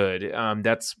so good.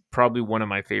 That's probably one of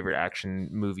my favorite action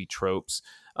movie tropes.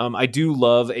 I do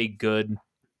love a good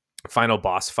final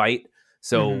boss fight.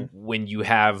 So when you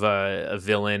have a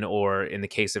villain, or in the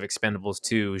case of Expendables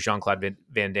 2, Jean-Claude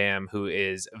Van Damme, who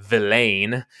is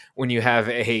Villain, when you have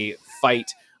a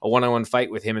one-on-one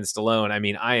fight with him and Stallone, I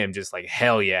mean, I am just like,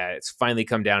 hell yeah, it's finally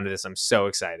come down to this. I'm so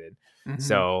excited.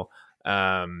 So,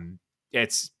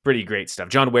 it's pretty great stuff.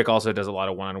 John Wick also does a lot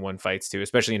of one-on-one fights too,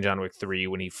 especially in John Wick 3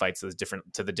 when he fights those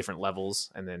different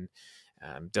levels and then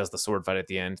does the sword fight at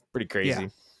the end. Pretty crazy.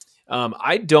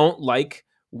 I don't like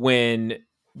when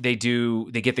they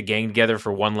get the gang together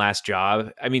for one last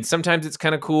job. I mean, sometimes it's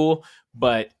kind of cool,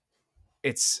 but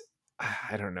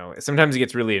I don't know. Sometimes it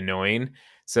gets really annoying.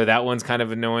 So that one's kind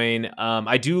of annoying.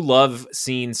 I do love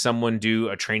seeing someone do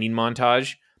a training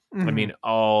montage. Mhm. I mean,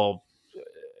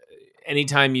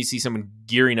 anytime you see someone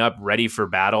gearing up, ready for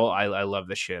battle, I love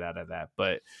the shit out of that.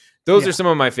 But those are some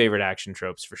of my favorite action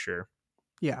tropes for sure.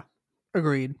 Yeah,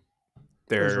 agreed.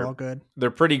 Those are all good.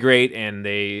 They're pretty great, and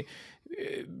they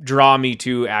draw me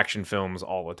to action films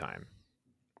all the time.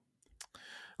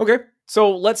 Okay,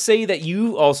 so let's say that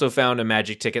you also found a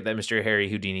magic ticket that Mr. Harry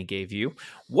Houdini gave you.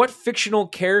 What fictional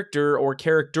character or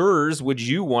characters would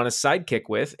you want to sidekick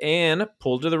with and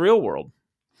pull to the real world?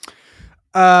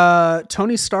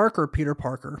 Tony Stark or Peter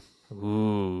Parker?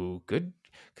 Ooh, good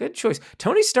choice.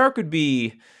 Tony Stark would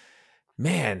be,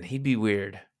 man, he'd be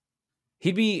weird.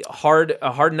 He'd be a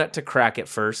hard nut to crack at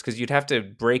first because you'd have to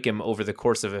break him over the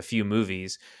course of a few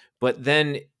movies, but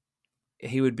then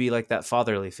he would be like that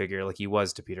fatherly figure like he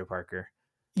was to Peter Parker.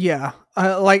 Yeah.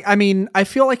 I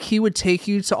feel like he would take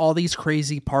you to all these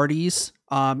crazy parties.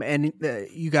 And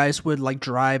you guys would like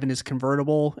drive in his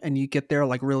convertible and you get there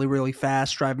like really, really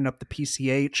fast driving up the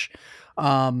PCH.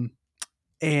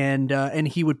 And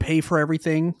he would pay for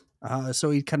everything.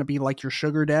 So he'd kind of be like your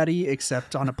sugar daddy,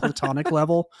 except on a platonic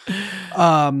level.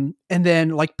 And then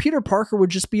like Peter Parker would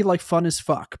just be like fun as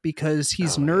fuck because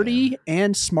he's nerdy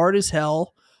and smart as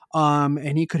hell.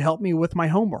 And he could help me with my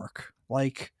homework.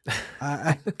 Like,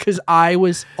 because I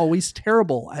was always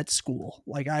terrible at school.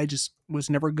 Like I just was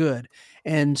never good.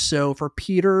 And so for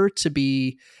Peter to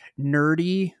be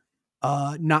nerdy,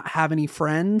 not have any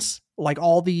friends, like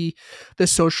all the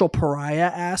social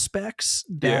pariah aspects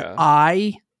that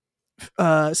I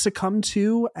succumbed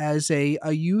to as a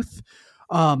youth,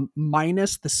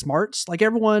 minus the smarts. Like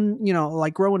everyone,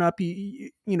 like growing up,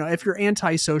 you know, if you're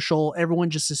antisocial,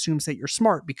 everyone just assumes that you're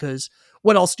smart because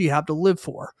what else do you have to live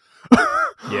for?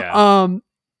 Yeah.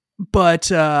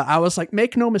 But I was like,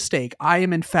 make no mistake, I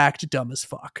am in fact dumb as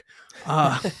fuck.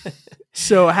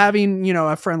 So having,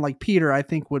 a friend like Peter, I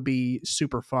think would be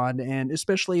super fun. And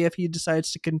especially if he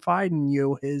decides to confide in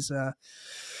you his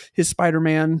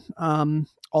Spider-Man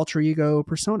alter ego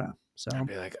persona. So I'd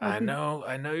be like, I know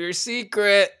your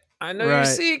secret. I know your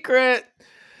secret.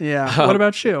 Yeah. What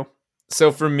about you?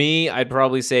 So for me, I'd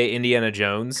probably say Indiana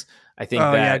Jones. I think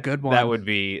good one. That would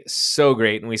be so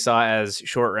great. And we saw as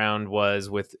Short Round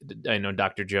was with,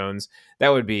 Dr. Jones.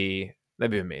 That'd be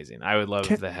amazing. I would love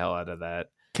the hell out of that.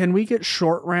 Can we get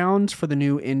Short Round for the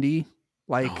new Indy?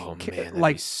 Like,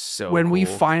 be so when cool. we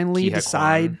finally Ki-Hek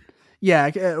decide,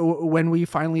 Kwan. when we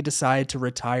finally decide to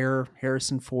retire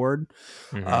Harrison Ford,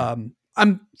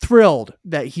 I'm thrilled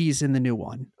that he's in the new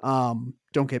one.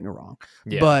 Don't get me wrong,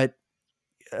 but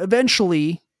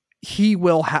eventually he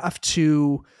will have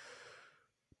to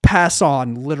pass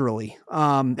on, literally.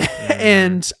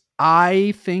 And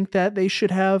I think that they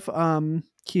should have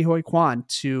Ki-Hek Kwan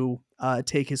to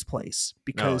take his place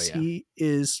because he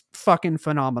is fucking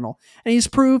phenomenal. And he's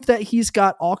proved that he's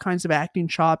got all kinds of acting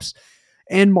chops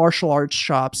and martial arts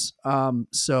chops.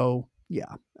 So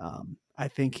I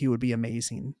think he would be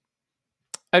amazing.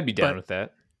 I'd be down with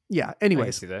that. Yeah.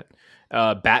 Anyways. I can see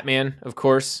that. Batman, of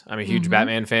course. I'm a huge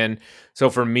Batman fan. So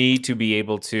for me to be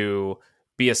able to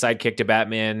be a sidekick to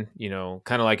Batman,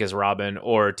 kind of like as Robin,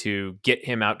 or to get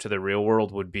him out to the real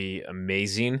world would be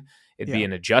amazing. It'd be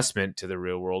an adjustment to the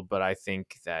real world, but I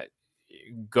think that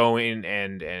going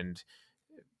and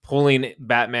pulling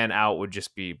Batman out would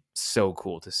just be so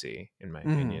cool to see, in my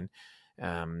opinion.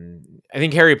 I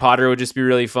think Harry Potter would just be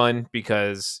really fun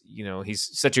because, he's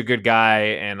such a good guy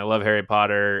and I love Harry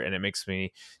Potter and it makes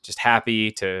me just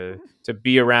happy to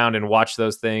be around and watch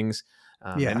those things.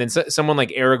 And then someone like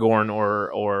Aragorn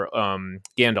or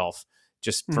Gandalf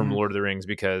just from Lord of the Rings,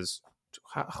 because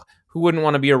who wouldn't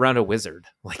want to be around a wizard?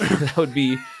 Like that would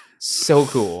be so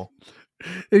cool.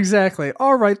 Exactly.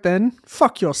 All right, then.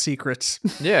 Fuck your secrets.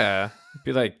 Yeah.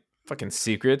 Be like, fucking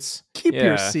secrets. Keep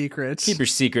your secrets. Keep your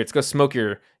secrets. Go smoke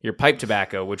your pipe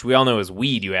tobacco, which we all know is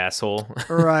weed, you asshole.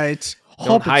 Right.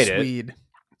 Don't hide it. Weed.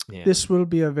 Yeah. This will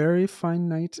be a very fine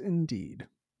night indeed.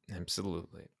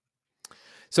 Absolutely.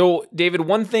 So, David,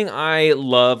 one thing I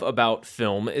love about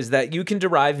film is that you can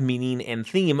derive meaning and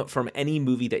theme from any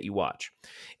movie that you watch.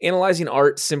 Analyzing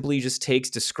art simply just takes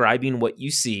describing what you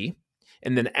see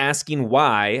and then asking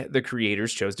why the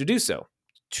creators chose to do so.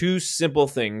 Two simple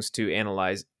things to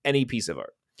analyze any piece of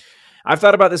art. I've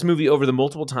thought about this movie over the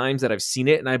multiple times that I've seen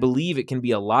it, and I believe it can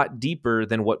be a lot deeper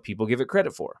than what people give it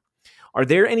credit for. Are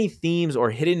there any themes or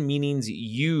hidden meanings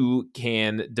you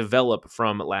can develop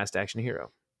from Last Action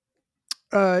Hero?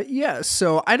 Yeah,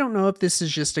 so I don't know if this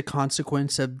is just a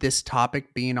consequence of this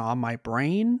topic being on my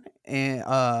brain and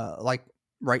like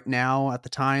right now at the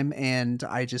time, and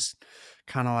I just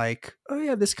kind of like, oh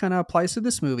yeah, this kind of applies to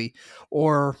this movie,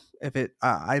 or if it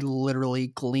I literally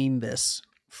gleaned this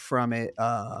from it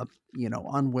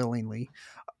unwillingly.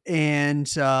 And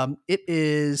it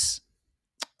is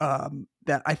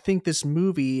that I think this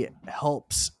movie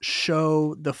helps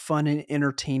show the fun and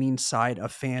entertaining side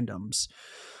of fandoms.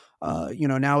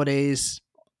 Nowadays,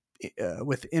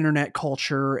 with internet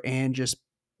culture and just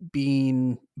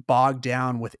being bogged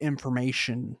down with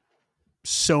information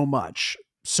so much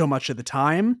of the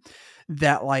time,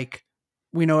 that like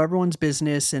we know everyone's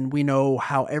business and we know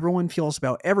how everyone feels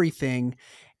about everything,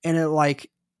 and it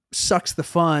like sucks the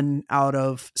fun out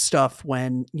of stuff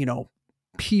when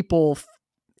people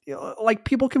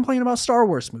people complain about Star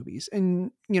Wars movies,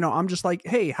 and I'm just like,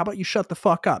 hey, how about you shut the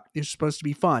fuck up? You're supposed to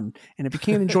be fun, and if you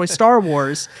can't enjoy Star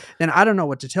Wars, then I don't know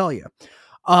what to tell you.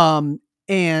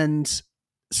 And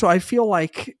so I feel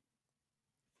like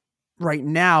right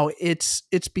now it's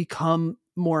become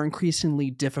more increasingly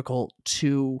difficult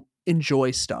to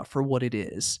enjoy stuff for what it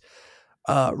is,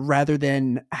 rather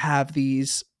than have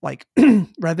these like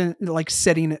rather than like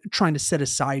trying to set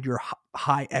aside your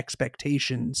high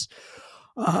expectations,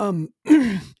 and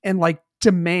like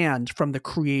demand from the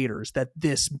creators that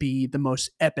this be the most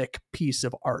epic piece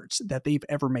of art that they've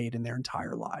ever made in their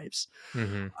entire lives.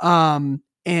 Mm-hmm.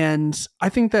 And I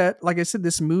think that, like I said,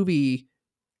 this movie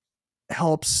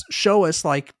helps show us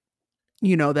like,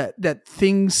 that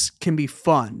things can be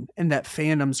fun and that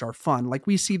fandoms are fun. Like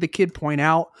we see the kid point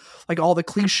out like all the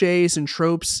cliches and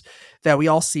tropes that we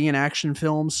all see in action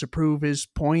films to prove his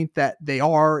point that they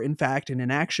are in fact in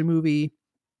an action movie.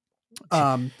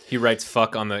 He writes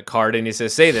 "fuck" on the card and he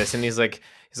says, "Say this," and he's like,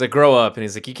 "Grow up," and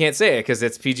he's like, "You can't say it because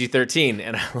it's PG-13,"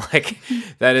 and I'm like,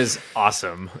 that is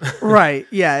awesome. Right?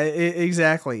 Yeah,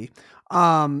 exactly.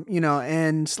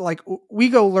 And like we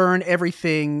go learn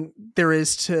everything there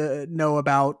is to know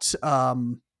about,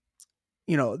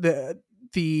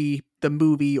 the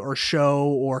movie or show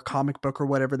or comic book or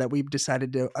whatever that we've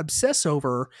decided to obsess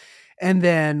over, and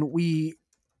then we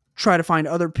try to find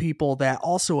other people that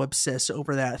also obsess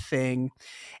over that thing,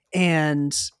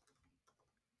 and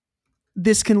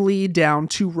this can lead down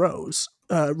two roads.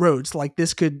 Like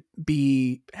this could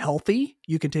be healthy.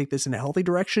 You can take this in a healthy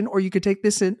direction, or you could take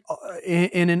this in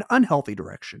an unhealthy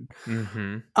direction.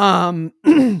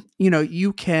 Mm-hmm.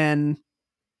 You can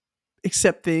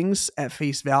accept things at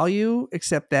face value,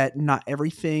 accept that not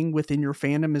everything within your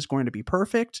fandom is going to be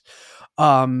perfect,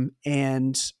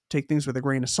 and take things with a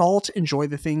grain of salt, enjoy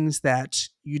the things that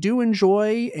you do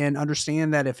enjoy, and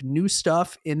understand that if new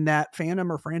stuff in that fandom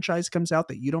or franchise comes out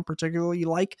that you don't particularly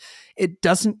like, it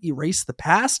doesn't erase the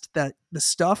past, that the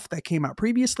stuff that came out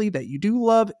previously that you do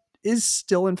love is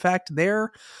still in fact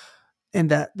there,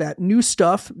 and that new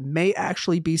stuff may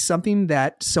actually be something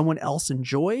that someone else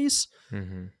enjoys.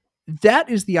 Mm-hmm. That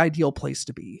is the ideal place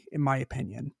to be, in my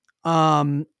opinion.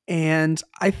 And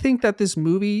I think that this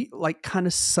movie like kind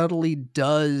of subtly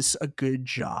does a good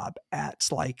job at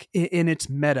like in its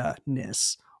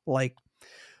meta-ness, like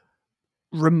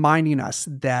reminding us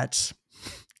that,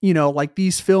 like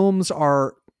these films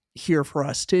are here for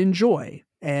us to enjoy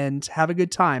and have a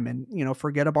good time and,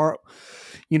 forget about,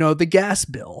 the gas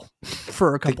bill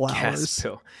for a couple hours. Gas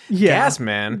bill. Yeah. Gas,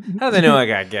 man. How do they know I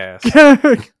got gas?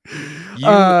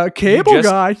 Cable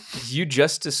guy. You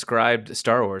just described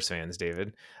Star Wars fans,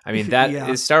 David. I mean, that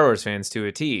is Star Wars fans to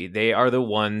a T. They are the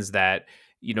ones that,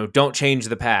 don't change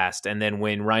the past. And then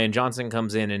when Rian Johnson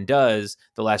comes in and does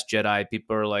The Last Jedi,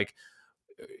 people are like,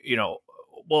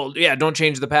 well, yeah, don't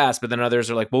change the past. But then others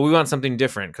are like, well, we want something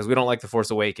different because we don't like The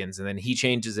Force Awakens. And then he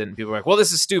changes it and people are like, well,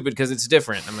 this is stupid because it's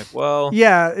different. I'm like, well.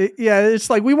 Yeah. It's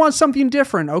like, we want something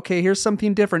different. Okay, here's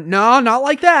something different. No, not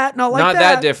like that. Not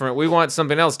that different. We want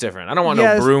something else different. I don't want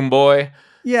no broom boy.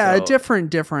 Yeah, so.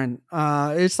 Different.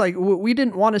 It's like, we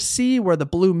didn't want to see where the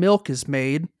blue milk is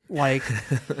made. Like.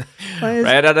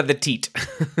 Right out of the teat.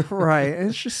 Right.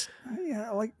 It's just,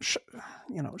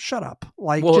 shut up.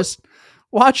 Like, just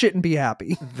watch it and be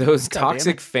happy. Those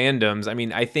toxic fandoms. I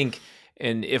mean, I think,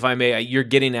 and if I may, you're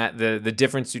getting at the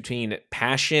difference between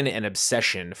passion and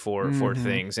obsession for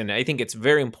things. And I think it's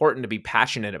very important to be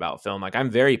passionate about film. Like I'm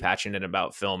very passionate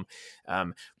about film,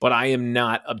 but I am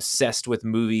not obsessed with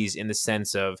movies in the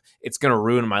sense of it's going to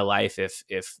ruin my life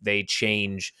if they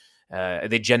change,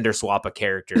 they gender swap a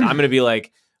character. I'm going to be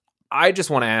like, I just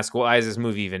want to ask, why is this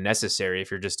movie even necessary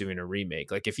if you're just doing a remake?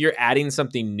 Like, if you're adding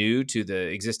something new to the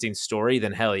existing story,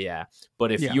 then hell yeah.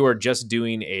 But if Yeah. you are just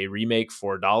doing a remake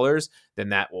for dollars, then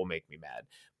that will make me mad.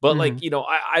 But like,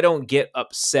 I don't get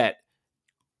upset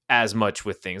as much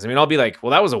with things. I mean, I'll be like,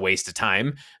 well, that was a waste of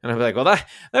time. And I'll be like, well, that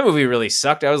movie really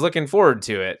sucked. I was looking forward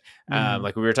to it.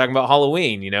 Like we were talking about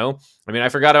Halloween, I mean, I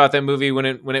forgot about that movie when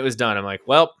it was done. I'm like,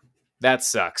 well, that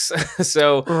sucks.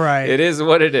 So Right. it is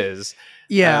what it is.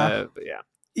 Yeah. But yeah.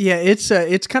 Yeah,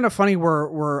 it's kind of funny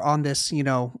we're on this,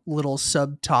 little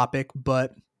subtopic,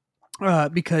 but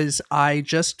because I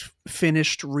just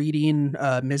finished reading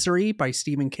Misery by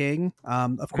Stephen King.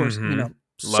 Of course, Mhm.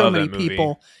 so Love many that movie.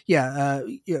 people. Yeah,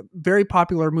 very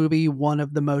popular movie. One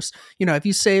of the most, if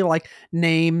you say like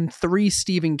name 3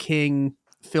 Stephen King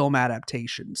film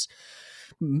adaptations,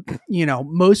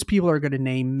 most people are going to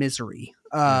name Misery,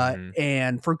 Mhm.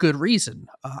 and for good reason.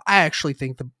 I actually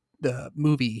think the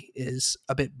movie is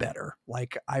a bit better.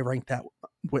 Like I rank that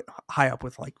high up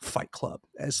with like Fight Club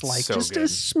as like So just good. a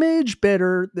smidge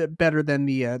better than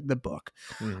the book.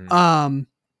 Mhm.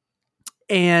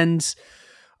 And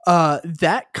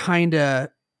that kind of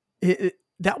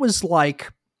that was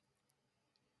like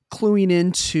cluing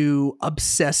into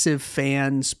obsessive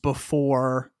fans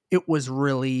before it was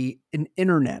really an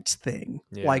internet thing.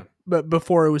 Yeah. Like, but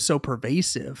before it was so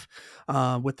pervasive,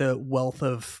 with the wealth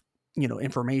of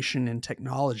information and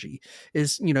technology,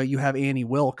 is you have Annie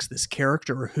Wilkes, this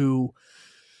character who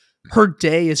her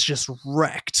day is just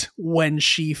wrecked when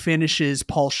she finishes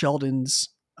Paul Sheldon's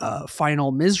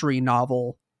final Misery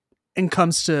novel and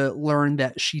comes to learn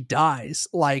that she dies.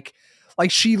 Like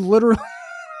she literally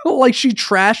like she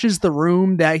trashes the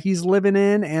room that he's living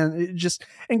in and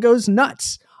goes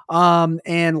nuts.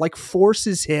 And like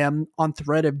forces him on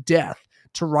threat of death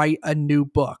to write a new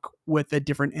book with a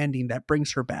different ending that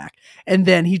brings her back. And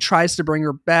then he tries to bring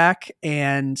her back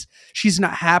and she's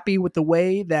not happy with the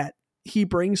way that he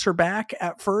brings her back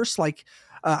at first. Like,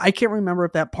 I can't remember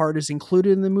if that part is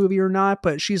included in the movie or not,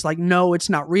 but she's like, no, it's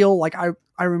not real. Like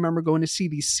I remember going to see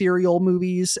these serial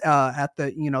movies at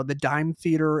the the Dime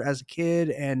Theater as a kid,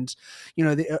 and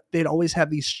they'd always have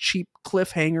these cheap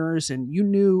cliffhangers, and you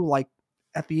knew like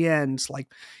at the end, like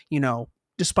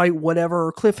despite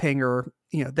whatever cliffhanger,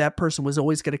 that person was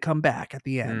always going to come back at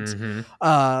the end, Mhm.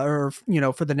 or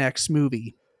for the next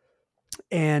movie.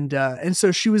 And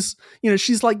so she was,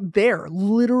 she's like there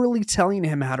literally telling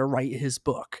him how to write his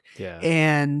book. Yeah.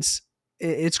 And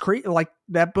it's crazy. Like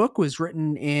that book was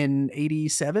written in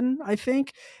 87, I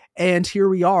think. And here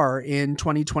we are in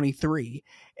 2023.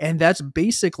 And that's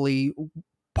basically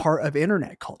part of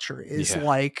internet culture is Yeah.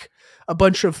 like a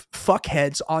bunch of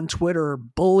fuckheads on Twitter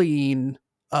bullying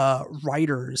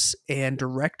writers and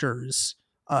directors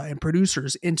and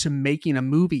producers into making a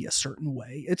movie a certain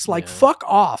way. It's like, Yeah. fuck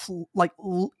off. Like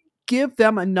give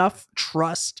them enough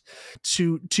trust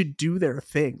to do their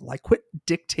thing. Like quit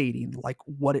dictating like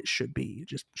what it should be.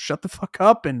 Just shut the fuck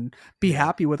up and be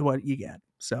happy with what you get.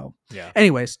 So Yeah.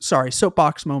 anyways, sorry,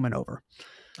 soapbox moment over.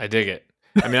 I dig it.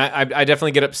 I mean, I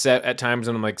definitely get upset at times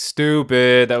when I'm like,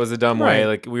 stupid, that was a dumb way. Right.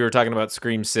 Like we were talking about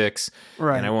Scream 6,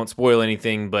 Right. and I won't spoil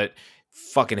anything, but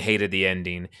fucking hated the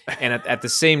ending. And at the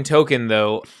same token,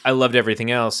 though, I loved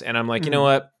everything else. And I'm like, you know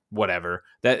what? Whatever.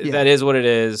 That is what it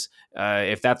is.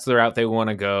 If that's the route they want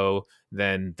to go,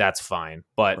 then that's fine.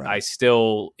 But Right. I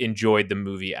still enjoyed the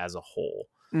movie as a whole.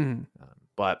 Mhm.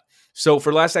 But so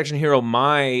for Last Action Hero,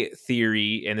 my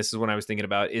theory, and this is what I was thinking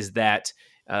about, is that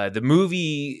the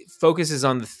movie focuses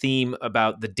on the theme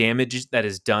about the damage that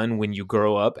is done when you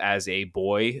grow up as a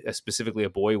boy, specifically a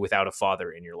boy without a father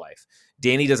in your life.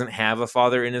 Danny doesn't have a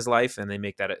father in his life, and they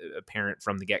make that apparent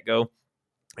from the get-go.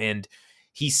 And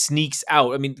he sneaks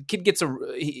out. I mean, the kid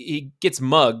he gets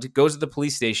mugged, goes to the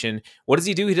police station. What does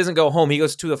he do? He doesn't go home. He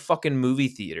goes to a fucking movie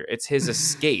theater. It's his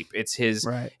escape. It's his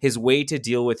Right. his way to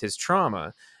deal with his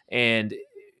trauma. And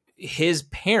his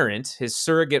parent, his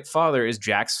surrogate father, is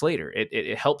Jack Slater.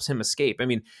 It helps him escape. I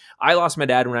mean, I lost my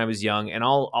dad when I was young, and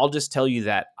I'll just tell you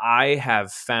that I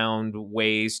have found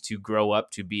ways to grow up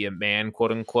to be a man,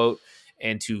 quote unquote,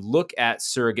 and to look at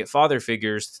surrogate father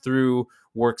figures through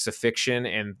works of fiction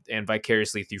and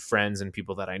vicariously through friends and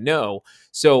people that I know.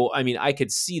 So, I mean, I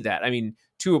could see that. I mean,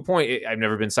 to a point, I've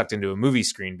never been sucked into a movie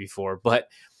screen before, but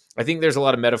I think there's a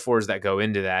lot of metaphors that go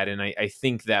into that. And I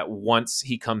think that once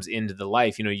he comes into the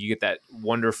life, you get that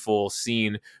wonderful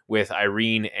scene with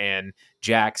Irene and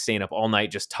Jack staying up all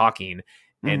night just talking.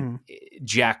 And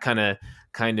Jack kind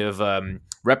of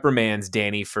reprimands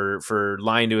Danny for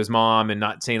lying to his mom and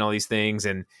not saying all these things.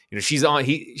 And, he's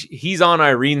on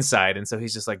Irene's side. And so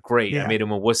he's just like, great, I made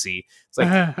him a wussy. It's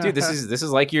like, dude, this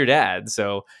is like your dad.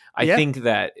 So I think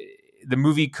that the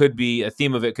movie could be, a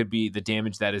theme of it could be the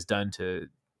damage that is done to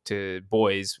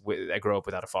boys that grow up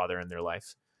without a father in their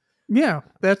life. Yeah,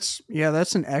 that's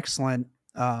an excellent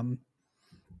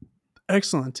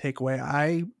excellent takeaway.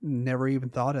 I never even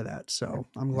thought of that, so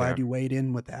I'm glad you weighed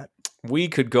in with that. We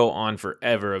could go on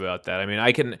forever about that. I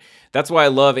mean, that's why I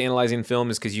love analyzing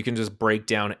film, is because you can just break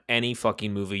down any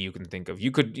fucking movie you can think of. You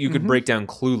could break down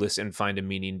Clueless and find a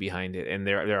meaning behind it, and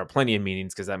there are plenty of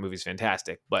meanings because that movie's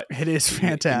fantastic. But it is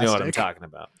fantastic. You know what I'm talking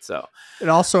about. So it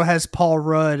also has Paul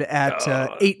Rudd at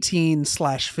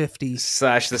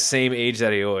 18/50 / the same age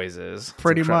that he always is. It's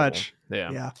pretty incredible. much.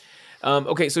 Yeah.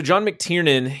 Okay, so John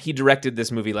McTiernan, he directed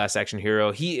this movie, Last Action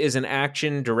Hero. He is an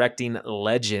action directing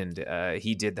legend.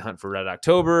 He did The Hunt for Red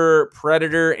October,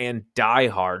 Predator, and Die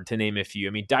Hard, to name a few.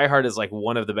 I mean, Die Hard is like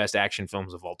one of the best action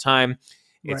films of all time.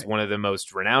 It's one of the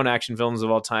most renowned action films of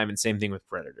all time, and same thing with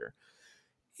Predator.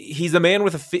 He's a man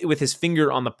with his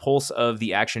finger on the pulse of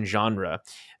the action genre.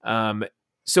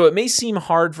 So it may seem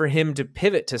hard for him to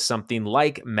pivot to something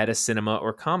like meta cinema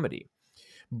or comedy.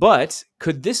 But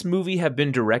could this movie have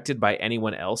been directed by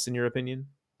anyone else, in your opinion?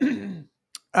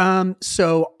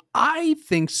 So I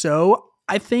think so.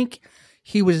 I think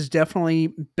he was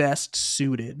definitely best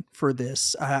suited for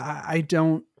this. I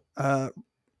don't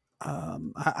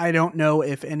know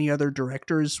if any other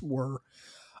directors were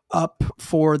up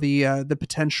for the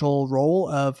potential role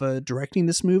of directing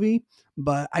this movie,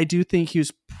 but I do think he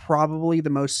was probably the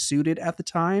most suited at the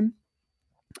time.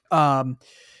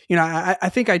 I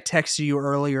think I texted you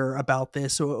earlier about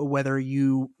this, whether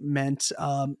you meant,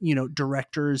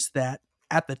 directors that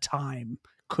at the time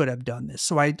could have done this.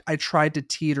 So I tried to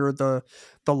teeter the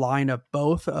line of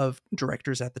both of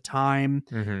directors at the time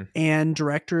and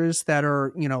directors that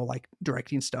are, like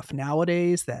directing stuff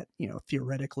nowadays that,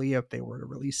 theoretically, if they were to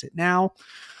release it now.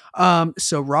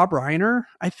 So Rob Reiner,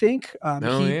 I think,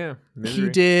 he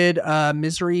did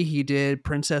Misery, he did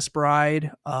Princess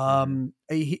Bride.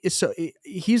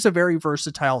 He's a very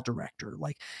versatile director.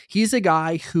 Like, he's a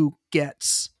guy who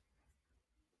gets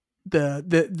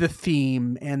the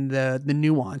theme and the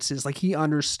nuances. Like, he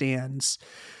understands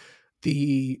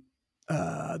the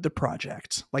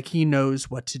project. Like, he knows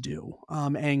what to do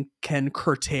and can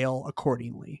curtail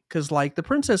accordingly. Because like the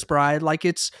Princess Bride, like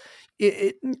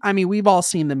I mean, we've all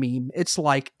seen the meme. It's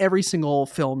like every single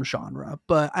film genre,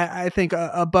 but I think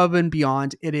above and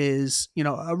beyond, it is,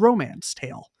 a romance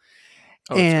tale.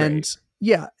 And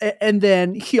yeah. And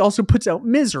then he also puts out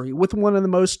Misery with one of the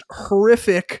most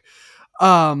horrific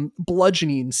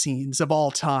bludgeoning scenes of all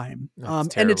time.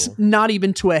 And it's not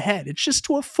even to a head. It's just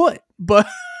to a foot. But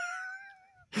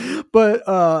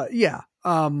yeah.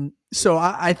 So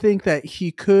I think that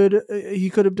he could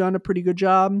have done a pretty good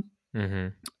job.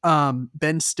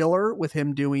 Ben Stiller, with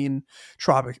him doing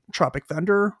Tropic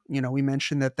Thunder, we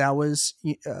mentioned that was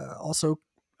also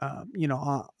a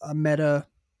meta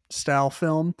style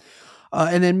film,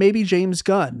 and then maybe James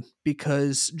Gunn,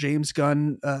 because James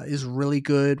Gunn is really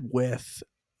good with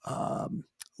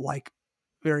like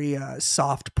very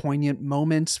soft, poignant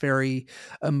moments, very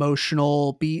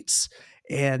emotional beats,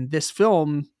 and this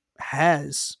film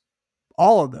has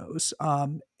all of those.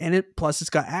 And plus it's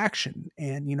got action,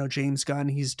 and, James Gunn,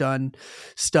 he's done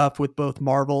stuff with both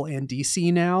Marvel and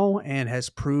DC now, and has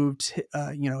proved,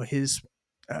 his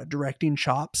directing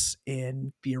chops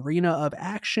in the arena of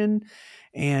action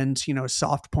and,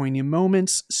 soft, poignant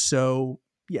moments. So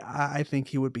yeah, I think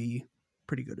he would be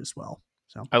pretty good as well.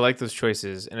 So I like those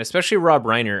choices, and especially Rob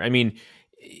Reiner. I mean,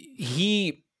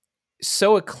 he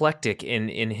so eclectic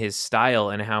in his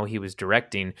style and how he was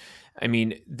directing. I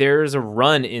mean, there's a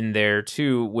run in there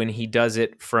too when he does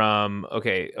it from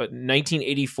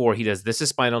 1984 he does This Is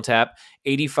Spinal Tap,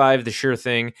 85 The Sure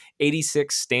Thing,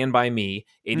 86 Stand By Me,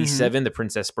 87 The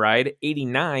Princess Bride,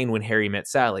 89 When Harry Met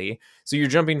Sally. So you're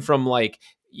jumping from like,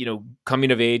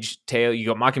 coming of age tale, you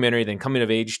got mockumentary, then coming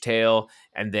of age tale,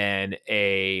 and then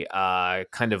a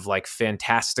kind of like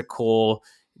fantastical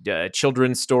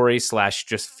children's story /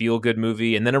 just feel good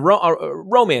movie, and then a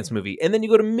romance movie, and then you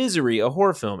go to Misery, a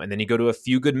horror film, and then you go to A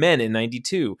Few Good Men in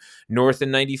 92, North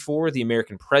in 94, The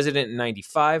American President in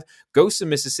 95, Ghosts of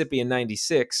Mississippi in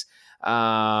 96,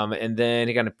 and then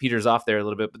he kind of peters off there a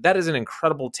little bit. But that is an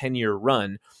incredible 10-year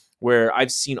run where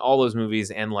I've seen all those movies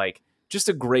and like just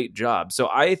a great job. So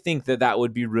I think that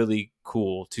would be really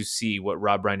cool to see what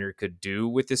Rob Reiner could do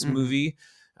with this movie.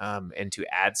 And to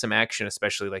add some action,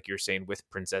 especially like you're saying with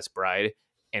Princess Bride,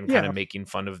 and kind of making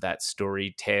fun of that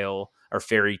story tale or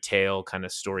fairy tale kind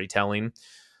of storytelling.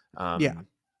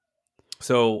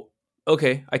 So,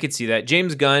 okay, I could see that.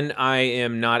 James Gunn, I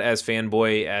am not as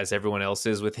fanboy as everyone else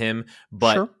is with him,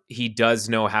 but he does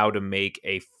know how to make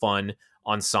a fun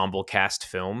ensemble cast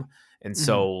film. And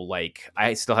so like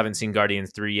I still haven't seen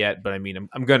Guardians 3 yet, but I mean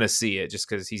I'm gonna see it just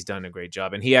because he's done a great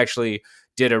job. And he actually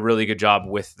did a really good job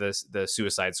with the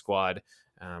Suicide Squad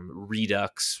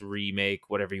Redux remake,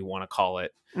 whatever you want to call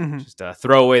it. Just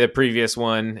throw away the previous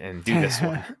one and do this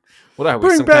one. What are we?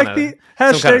 Bring Some back kind of the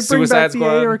hashtag. Bring Suicide back Squad?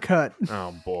 the Ayer cut.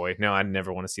 Oh boy, no! I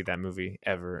never want to see that movie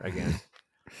ever again.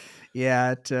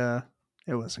 Yeah,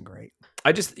 it wasn't great.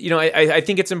 I just, I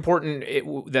think it's important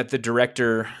that the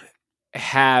director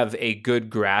have a good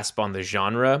grasp on the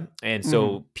genre, and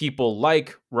so people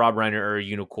like Rob Reiner are a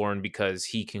unicorn because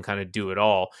he can kind of do it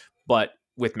all. But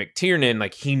with McTiernan,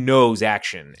 like he knows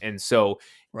action, and so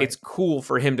it's cool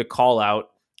for him to call out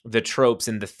the tropes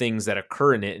and the things that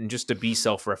occur in it, and just to be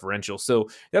self-referential. So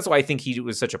that's why I think he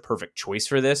was such a perfect choice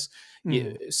for this.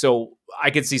 So I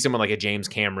could see someone like a James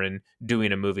Cameron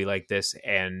doing a movie like this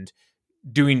and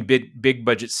doing big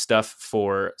budget stuff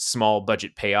for small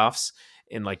budget payoffs,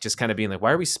 and like just kind of being like,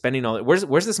 why are we spending all that?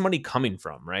 Where's this money coming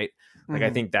from? Right. Like, I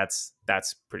think that's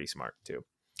pretty smart too.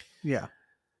 Yeah.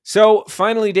 So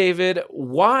finally, David,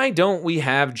 why don't we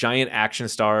have giant action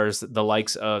stars the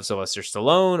likes of Sylvester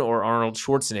Stallone or Arnold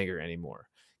Schwarzenegger anymore?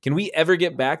 Can we ever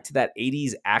get back to that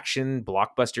 80s action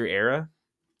blockbuster era?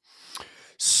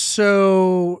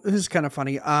 So this is kind of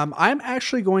funny. I'm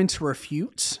actually going to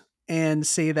refute and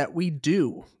say that we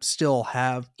do still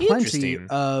have plenty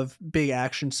of big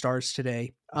action stars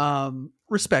today.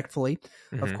 Respectfully,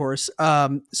 of course.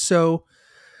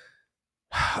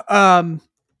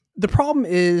 The problem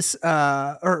is,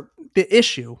 or the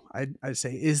issue, I'd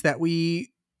say, is that we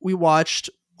watched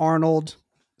Arnold,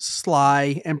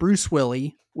 Sly, and Bruce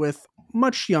Willis with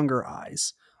much younger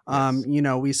eyes. Yes.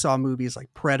 We saw movies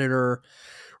like Predator,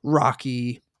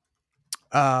 Rocky,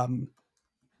 Die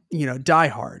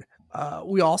Hard.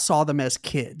 We all saw them as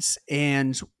kids,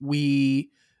 and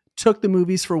we took the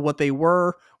movies for what they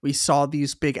were. We saw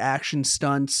these big action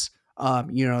stunts,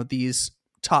 these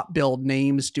top billed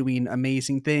names doing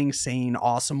amazing things, saying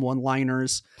awesome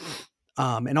one-liners,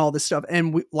 and all this stuff.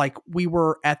 And we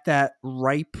were at that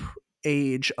ripe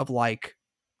age of like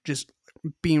just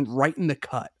being right in the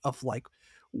cut of like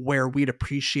where we'd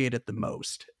appreciate it the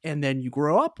most. And then you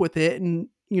grow up with it, and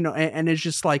and it's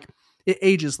just like it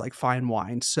ages like fine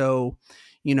wine. So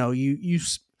you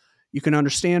can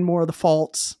understand more of the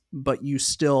faults, but you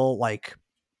still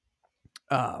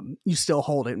you still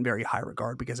hold it in very high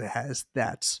regard because it has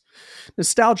that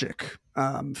nostalgic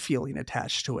feeling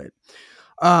attached to it.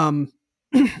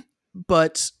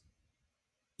 But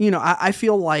I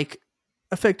feel like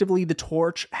effectively the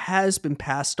torch has been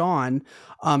passed on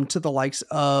to the likes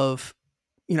of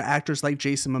actors like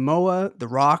Jason Momoa, The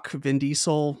Rock, Vin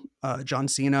Diesel, John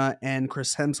Cena, and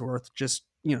Chris Hemsworth, just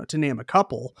to name a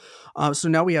couple. So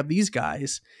now we have these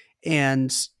guys,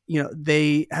 and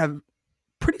they have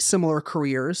pretty similar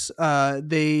careers.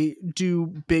 They do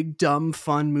big, dumb,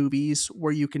 fun movies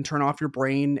where you can turn off your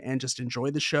brain and just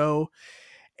enjoy the show.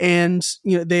 And,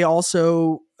 they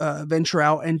also venture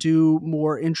out and do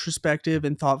more introspective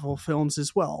and thoughtful films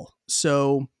as well.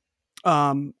 So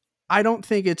I don't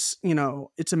think it's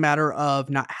a matter of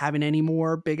not having any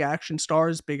more big action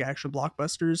stars, big action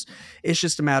blockbusters. It's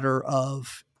just a matter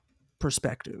of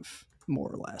perspective, more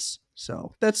or less.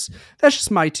 So that's just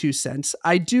my 2 cents.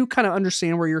 I do kind of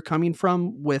understand where you're coming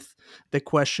from with the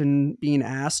question being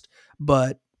asked,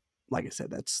 but like I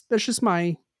said, that's just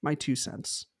my 2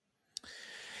 cents.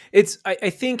 I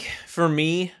think for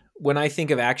me, when I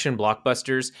think of action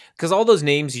blockbusters, because all those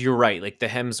names, you're right, like the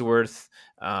Hemsworth,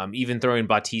 even throwing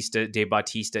Dave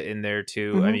Bautista in there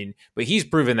too. Mm-hmm. I mean, but he's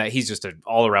proven that he's just an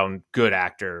all around good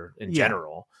actor in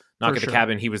general. Knock at the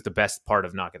Cabin, he was the best part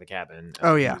of Knock at the Cabin. He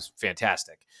was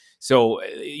fantastic. So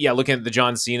looking at the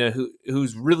John Cena,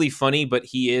 who's really funny, but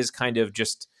he is kind of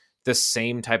just the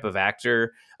same type of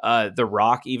actor. The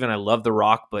Rock, even I love The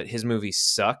Rock, but his movies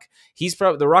suck.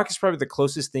 The Rock is probably the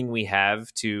closest thing we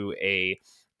have to a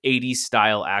 80s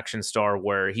style action star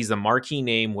where he's a marquee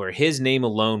name, where his name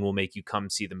alone will make you come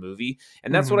see the movie.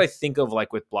 And that's what I think of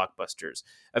like with blockbusters.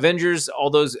 Avengers,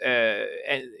 all those,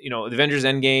 Avengers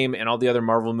Endgame and all the other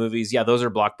Marvel movies. Yeah, those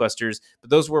are blockbusters, but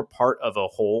those were part of a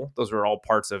whole. Those were all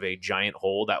parts of a giant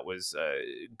whole that was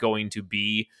going to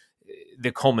be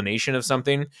the culmination of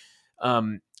something.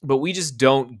 But we just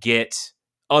don't get,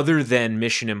 other than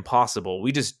Mission Impossible,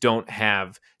 we just don't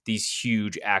have these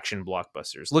huge action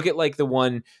blockbusters. Look at like the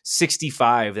one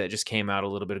 65 that just came out a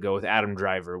little bit ago with Adam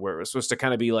Driver, where it was supposed to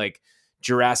kind of be like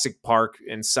Jurassic Park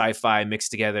and sci-fi mixed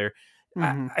together.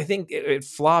 I think it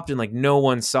flopped and like no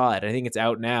one saw it. I think it's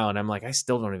out now, and I'm like, I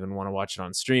still don't even want to watch it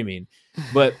on streaming.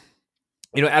 But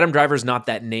Adam Driver's not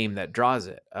that name that draws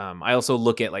it. I also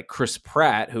look at like Chris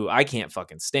Pratt, who I can't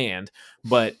fucking stand,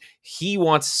 but he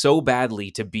wants so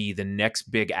badly to be the next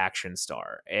big action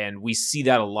star. And we see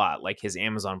that a lot, like his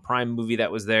Amazon Prime movie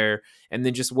that was there, and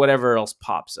then just whatever else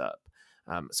pops up.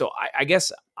 So I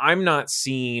guess I'm not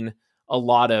seeing a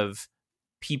lot of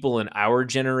people in our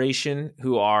generation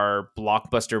who are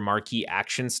blockbuster marquee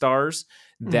action stars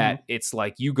that it's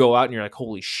like you go out and you're like,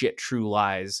 holy shit, True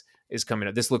Lies is coming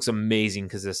up. This looks amazing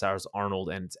because this is Arnold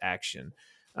and it's action.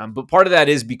 But part of that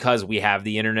is because we have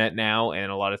the internet now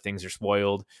and a lot of things are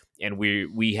spoiled and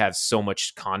we have so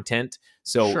much content.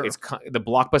 So Sure. it's the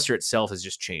blockbuster itself has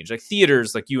just changed. Like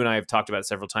theaters, like you and I have talked about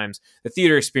several times, the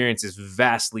theater experience is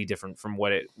vastly different from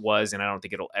what it was. And I don't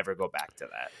think it'll ever go back to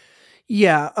that.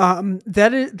 Yeah,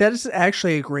 that is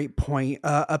actually a great point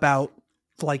about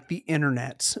like the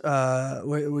internet.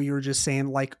 Where you were just saying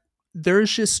like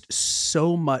there's just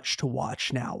so much to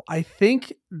watch now. I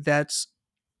think that's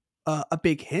a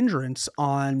big hindrance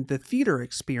on the theater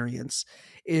experience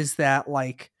is that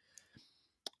like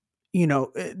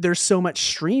there's so much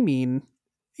streaming.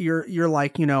 You're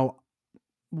like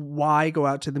why go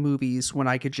out to the movies when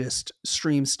I could just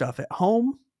stream stuff at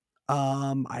home?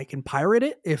 I can pirate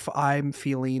it if I'm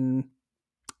feeling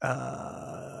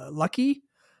lucky,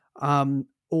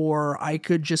 or I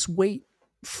could just wait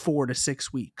 4 to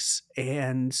 6 weeks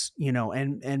and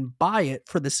and buy it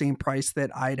for the same price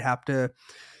that I'd have to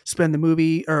spend the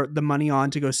movie or the money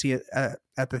on to go see it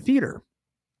at the theater.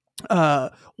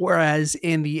 Whereas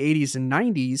in the 80s and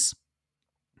 90s,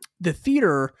 the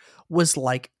theater was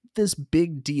like this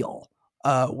big deal.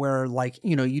 Where like,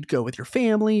 you'd go with your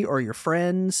family or your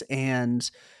friends and,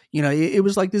 it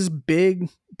was like this big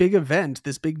event,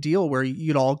 this big deal where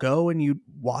you'd all go and you'd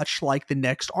watch like the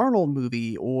next Arnold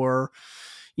movie or,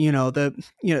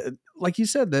 like you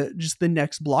said, just the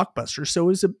next blockbuster. So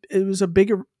it was a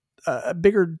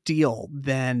bigger deal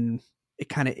than it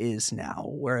kind of is now.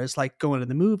 Whereas like going to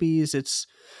the movies, it's,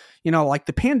 like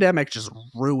the pandemic just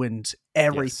ruined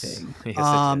everything. Yes.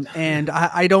 Yes, it did. And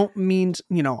I don't mean,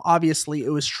 obviously it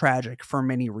was tragic for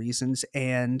many reasons.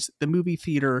 And the movie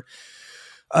theater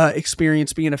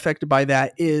experience being affected by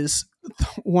that is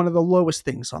one of the lowest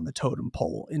things on the totem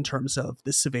pole in terms of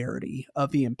the severity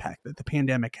of the impact that the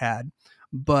pandemic had.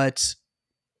 But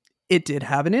it did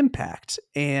have an impact.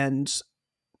 And,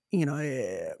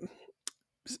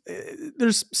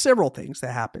 there's several things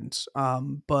that happened.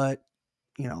 But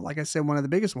like I said, one of the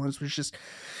biggest ones was just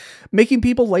making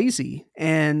people lazy.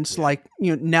 And like,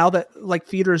 now that like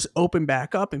theaters open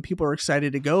back up and people are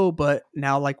excited to go, but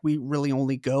now like we really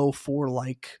only go for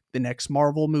like the next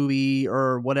Marvel movie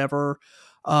or whatever.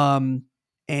 And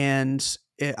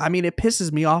it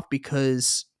pisses me off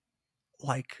because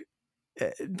like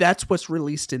that's what's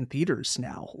released in theaters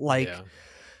now. Like,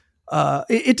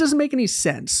 it doesn't make any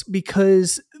sense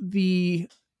because there's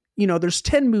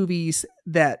 10 movies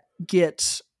that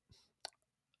get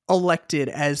elected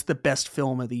as the best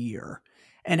film of the year.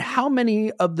 And how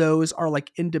many of those are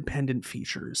like independent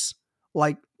features,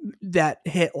 like that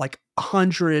hit like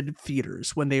 100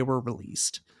 theaters when they were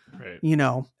released, right?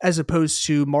 As opposed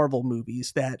to Marvel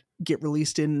movies that get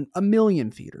released in 1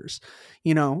 million theaters,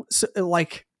 so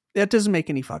like that doesn't make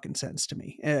any fucking sense to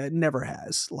me. It never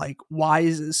has. Like, why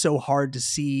is it so hard to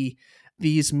see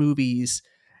these movies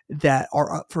that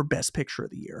are up for Best Picture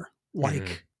of the Year?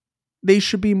 Like, they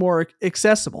should be more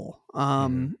accessible.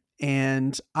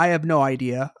 And I have no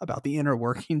idea about the inner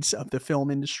workings of the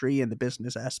film industry and the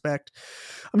business aspect.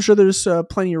 I'm sure there's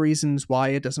plenty of reasons why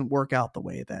it doesn't work out the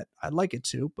way that I'd like it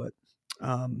to, but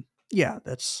yeah,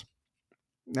 that's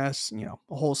a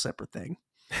whole separate thing.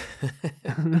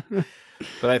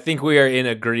 But I think we are in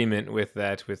agreement with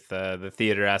that, with the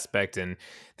theater aspect and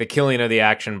the killing of the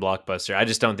action blockbuster. I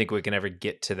just don't think we can ever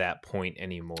get to that point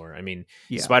anymore. I mean,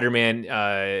 Spider-Man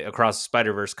Across the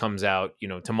Spider-Verse comes out,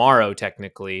 tomorrow,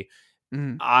 technically.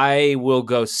 I will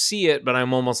go see it, but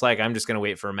I'm almost like, I'm just going to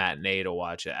wait for a matinee to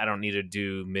watch it. I don't need to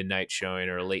do midnight showing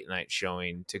or a late night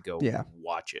showing to go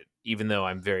watch it. Even though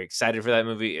I'm very excited for that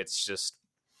movie, it's just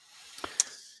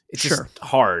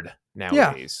hard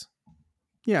nowadays.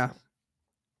 Yeah.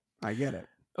 I get it.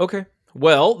 Okay.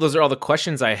 Well, those are all the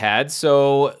questions I had.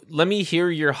 So let me hear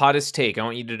your hottest take. I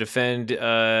want you to defend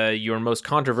your most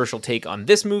controversial take on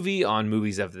this movie, on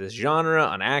movies of this genre,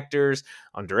 on actors,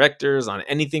 on directors, on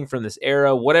anything from this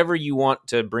era, whatever you want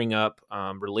to bring up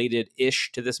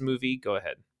related-ish to this movie. Go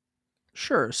ahead.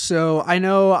 Sure. So I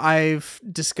know I've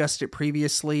discussed it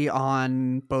previously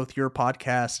on both your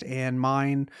podcast and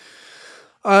mine.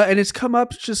 And it's come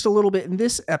up just a little bit in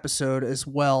this episode as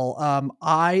well.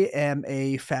 I am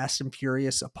a Fast and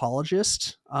Furious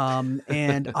apologist,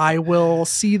 and I will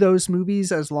see those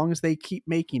movies as long as they keep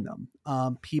making them.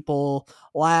 People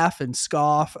laugh and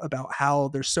scoff about how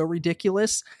they're so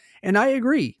ridiculous. And I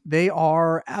agree. They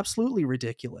are absolutely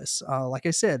ridiculous. Like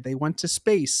I said, they went to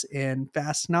space in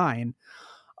Fast 9.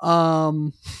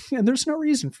 And there's no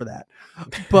reason for that.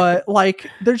 But like,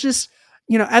 they're just,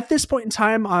 at this point in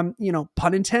time, I'm,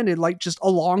 pun intended, like just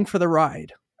along for the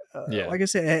ride. Yeah. Like I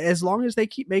said, as long as they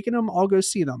keep making them, I'll go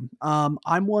see them.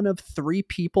 I'm one of 3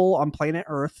 people on planet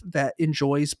Earth that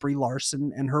enjoys Brie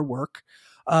Larson and her work.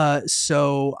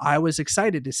 So I was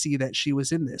excited to see that she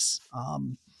was in this.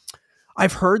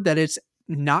 I've heard that it's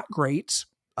not great,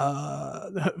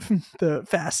 the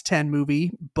Fast 10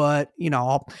 movie, but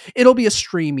it'll be a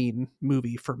streaming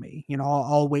movie for me.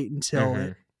 I'll wait until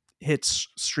it hits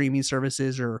streaming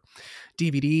services or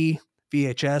DVD,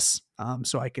 VHS,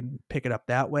 so I can pick it up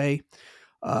that way.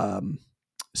 Yeah,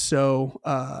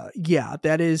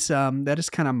 that is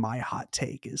kind of my hot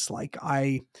take, is like,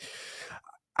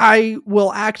 I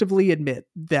will actively admit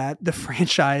that the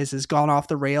franchise has gone off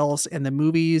the rails, and the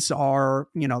movies are,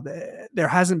 there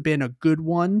hasn't been a good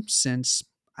one since,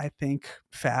 I think,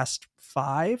 Fast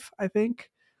 5, I think.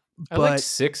 I like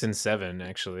 6 and 7,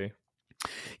 actually.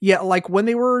 Yeah, like when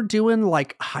they were doing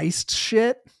like heist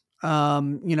shit,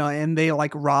 and they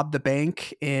like robbed the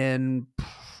bank in,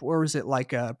 where was it,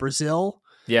 like Brazil?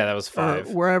 Yeah, that was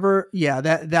 5. Wherever. Yeah,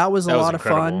 that was a lot of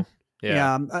fun.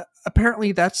 Yeah.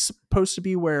 Apparently that's supposed to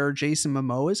be where Jason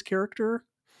Momoa's character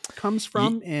comes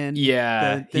from. And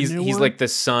yeah, the he's new one? like the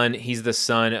son. He's the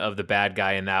son of the bad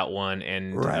guy in that one.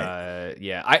 And Right.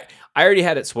 I already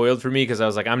had it spoiled for me because I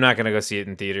was like, I'm not gonna go see it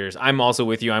in theaters. I'm also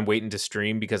with you. I'm waiting to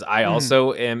stream because I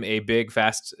also am a big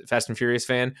Fast and Furious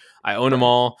fan. I own them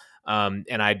all, and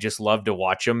I just love to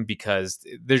watch them because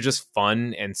they're just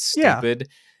fun and stupid.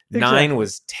 Yeah, 9 exactly.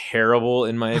 was terrible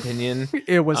in my opinion.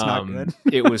 It was not good.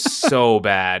 It was so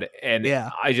bad. And Yeah.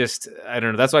 I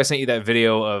don't know. That's why I sent you that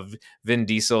video of Vin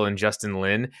Diesel and Justin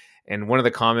Lin. And one of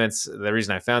the comments, the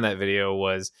reason I found that video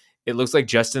was, it looks like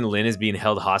Justin Lin is being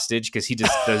held hostage because he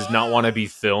just does not want to be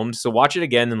filmed. So watch it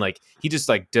again. And like, he just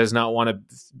like does not want to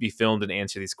be filmed and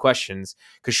answer these questions.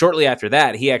 Because shortly after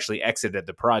that, he actually exited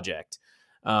the project.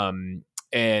 And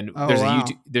there's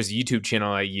a YouTube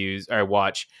channel I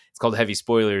watch. It's called Heavy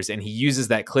Spoilers, and he uses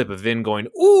that clip of Vin going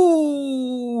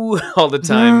 "ooh" all the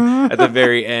time at the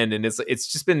very end, and it's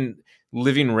just been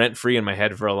living rent free in my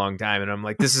head for a long time. And I'm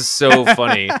like, this is so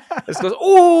funny. This goes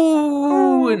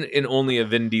 "ooh" in only a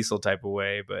Vin Diesel type of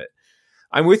way. But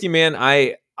I'm with you, man.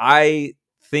 I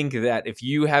think that if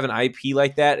you have an IP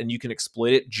like that and you can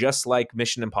exploit it, just like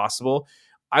Mission Impossible,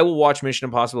 I will watch Mission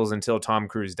Impossible until Tom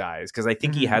Cruise dies, because I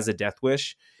think he has a death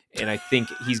wish, and I think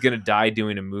he's going to die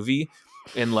doing a movie.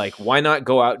 And like, why not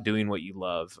go out doing what you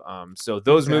love? So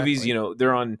those movies,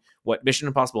 they're on Mission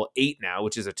Impossible 8 now,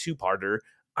 which is a 2-parter.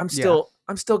 I'm still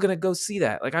going to go see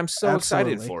that. Like, I'm so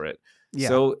excited for it. Yeah.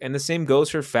 So, and the same goes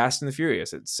for Fast and the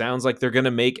Furious. It sounds like they're going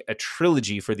to make a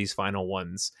trilogy for these final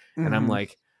ones. And I'm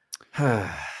like,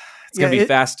 it's going to be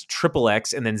Fast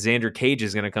XXX, and then Xander Cage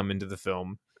is going to come into the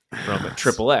film from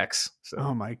XXX. So,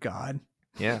 oh my God.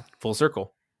 Yeah. Full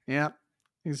circle. Yeah,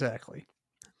 exactly.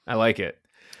 I like it.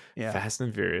 Yeah. Fast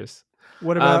and Furious.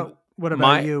 What about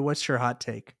you? What's your hot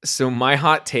take? So my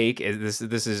hot take is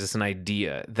this is just an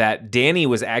idea that Danny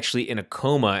was actually in a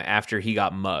coma after he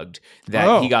got mugged.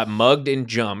 He got mugged and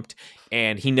jumped,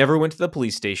 and he never went to the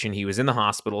police station. He was in the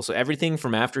hospital. So everything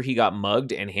from after he got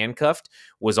mugged and handcuffed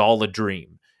was all a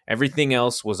dream. Everything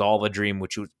else was all a dream,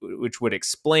 which would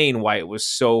explain why it was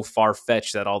so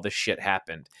far-fetched that all this shit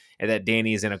happened and that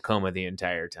Danny is in a coma the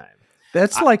entire time.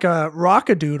 That's like a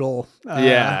rockadoodle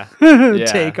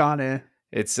take on it.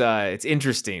 It's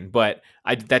interesting, but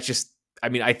I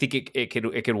think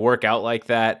it could work out like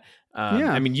that.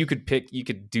 I mean, you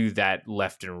could do that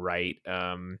left and right.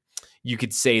 You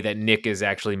could say that Nick is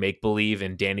actually make believe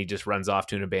and Danny just runs off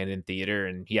to an abandoned theater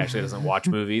and he actually doesn't watch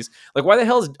movies. Like, why the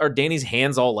hell are Danny's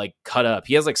hands all like cut up?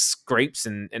 He has like scrapes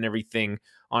and everything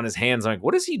on his hands. I'm like,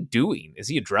 what is he doing? Is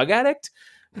he a drug addict?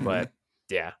 But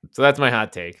yeah, so that's my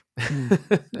hot take.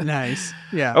 Nice.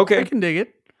 Yeah. Okay. I can dig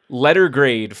it. Letter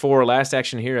grade for Last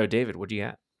Action Hero. David, what do you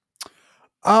got?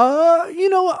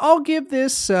 I'll give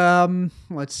this,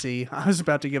 let's see. I was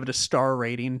about to give it a star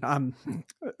rating. I'm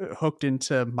hooked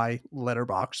into my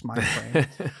letterbox mind frame.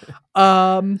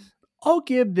 I'll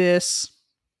give this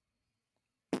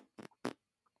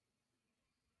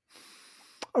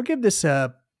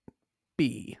a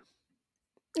B.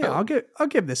 Yeah, I'll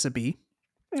give this a B.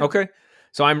 Yeah. Okay.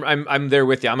 So I'm there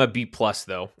with you. I'm a B plus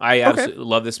though. I absolutely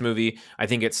love this movie. I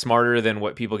think it's smarter than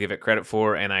what people give it credit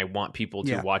for, and I want people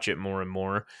to watch it more and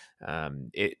more.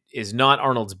 It is not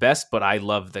Arnold's best, but I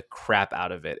love the crap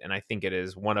out of it, and I think it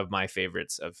is one of my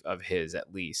favorites of his,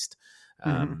 at least.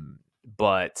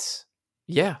 But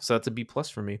yeah, so that's a B plus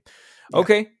for me. Yeah.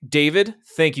 Okay, David,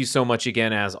 thank you so much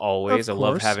again, as always. I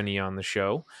love having you on the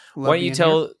show. Why don't you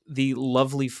tell the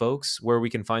lovely folks where we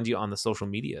can find you on the social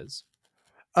medias?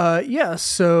 Yeah,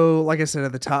 so like I said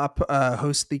at the top,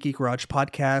 host the Geek Garage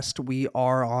podcast. We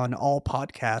are on all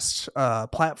podcast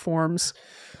platforms.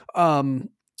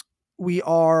 We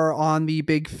are on the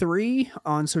big three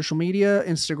on social media: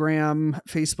 Instagram,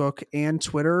 Facebook, and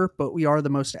Twitter, but we are the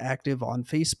most active on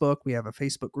Facebook. We have a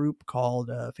Facebook group called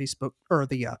the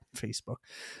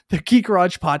Geek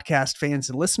Garage Podcast Fans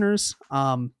and Listeners,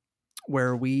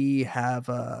 where we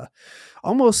have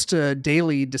almost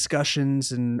daily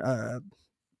discussions and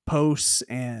posts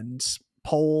and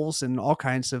polls and all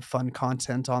kinds of fun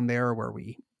content on there, where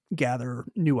we gather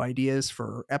new ideas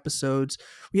for episodes.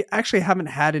 We actually haven't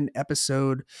had an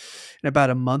episode in about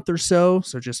a month or so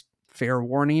just fair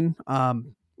warning.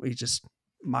 Mine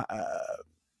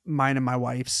and my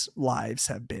wife's lives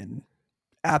have been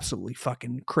absolutely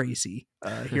fucking crazy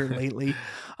here lately.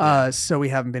 So we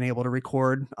haven't been able to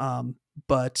record.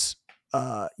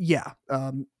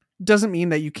 Doesn't mean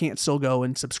that you can't still go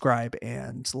and subscribe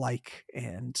and like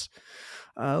and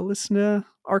listen to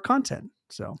our content.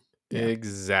 So yeah.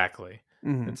 Exactly.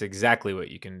 That's exactly what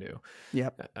you can do.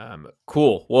 Yep.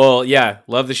 Cool. Well, yeah,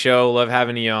 love the show. Love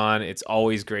having you on. It's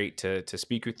always great to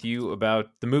speak with you about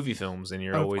the movie films. And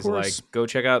you're always like, go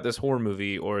check out this horror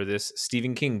movie or this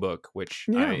Stephen King book, which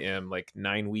I am like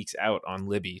 9 weeks out on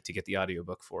Libby to get the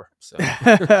audiobook for. So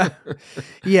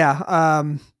yeah.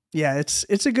 Yeah,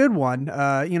 it's a good one.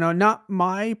 Not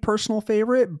my personal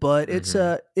favorite, but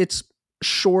it's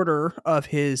shorter of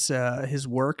his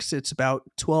works. It's about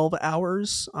 12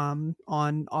 hours on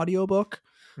audiobook.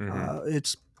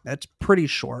 That's pretty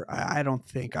short. I don't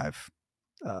think I've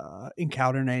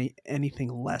encountered anything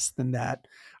less than that.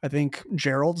 I think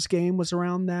Gerald's Game was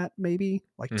around that, maybe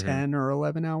like 10 or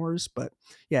 11 hours, but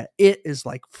yeah, it is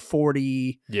like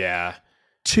 40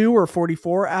 2 or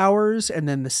 44 hours, and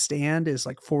then The Stand is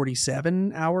like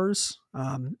 47 hours.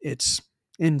 It's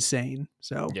insane.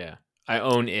 So yeah, I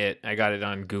own it. I got it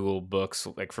on Google Books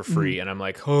like for free, and I'm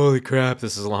like, holy crap,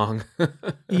 this is long.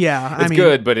 Yeah, it's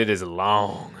good, but it is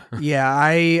long. Yeah,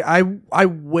 I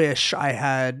wish I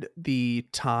had the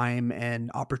time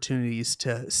and opportunities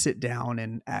to sit down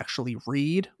and actually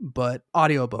read, but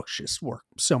audiobooks just work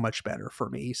so much better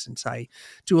for me since I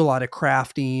do a lot of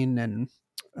crafting and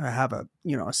I have a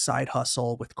side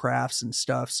hustle with crafts and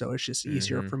stuff, so it's just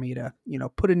easier for me to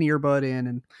put an earbud in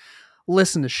and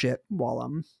listen to shit while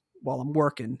I'm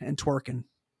working and twerking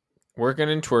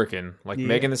like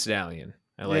Megan Thee Stallion.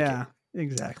 I like it. Yeah,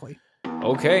 exactly.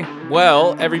 Okay,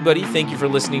 well, everybody, thank you for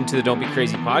listening to the Don't Be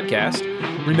Crazy podcast.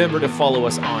 Remember to follow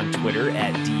us on Twitter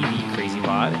at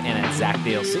DBCrazyPod and at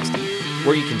ZachDale60,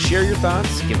 where you can share your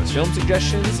thoughts, give us film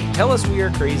suggestions, tell us we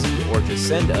are crazy, or just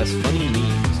send us funny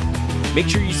memes. Make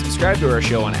sure you subscribe to our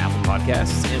show on Apple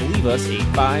Podcasts and leave us a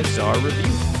 5-star review.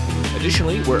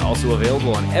 Additionally, we're also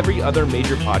available on every other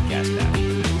major podcast app.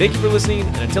 Thank you for listening,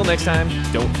 and until next time,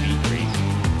 don't be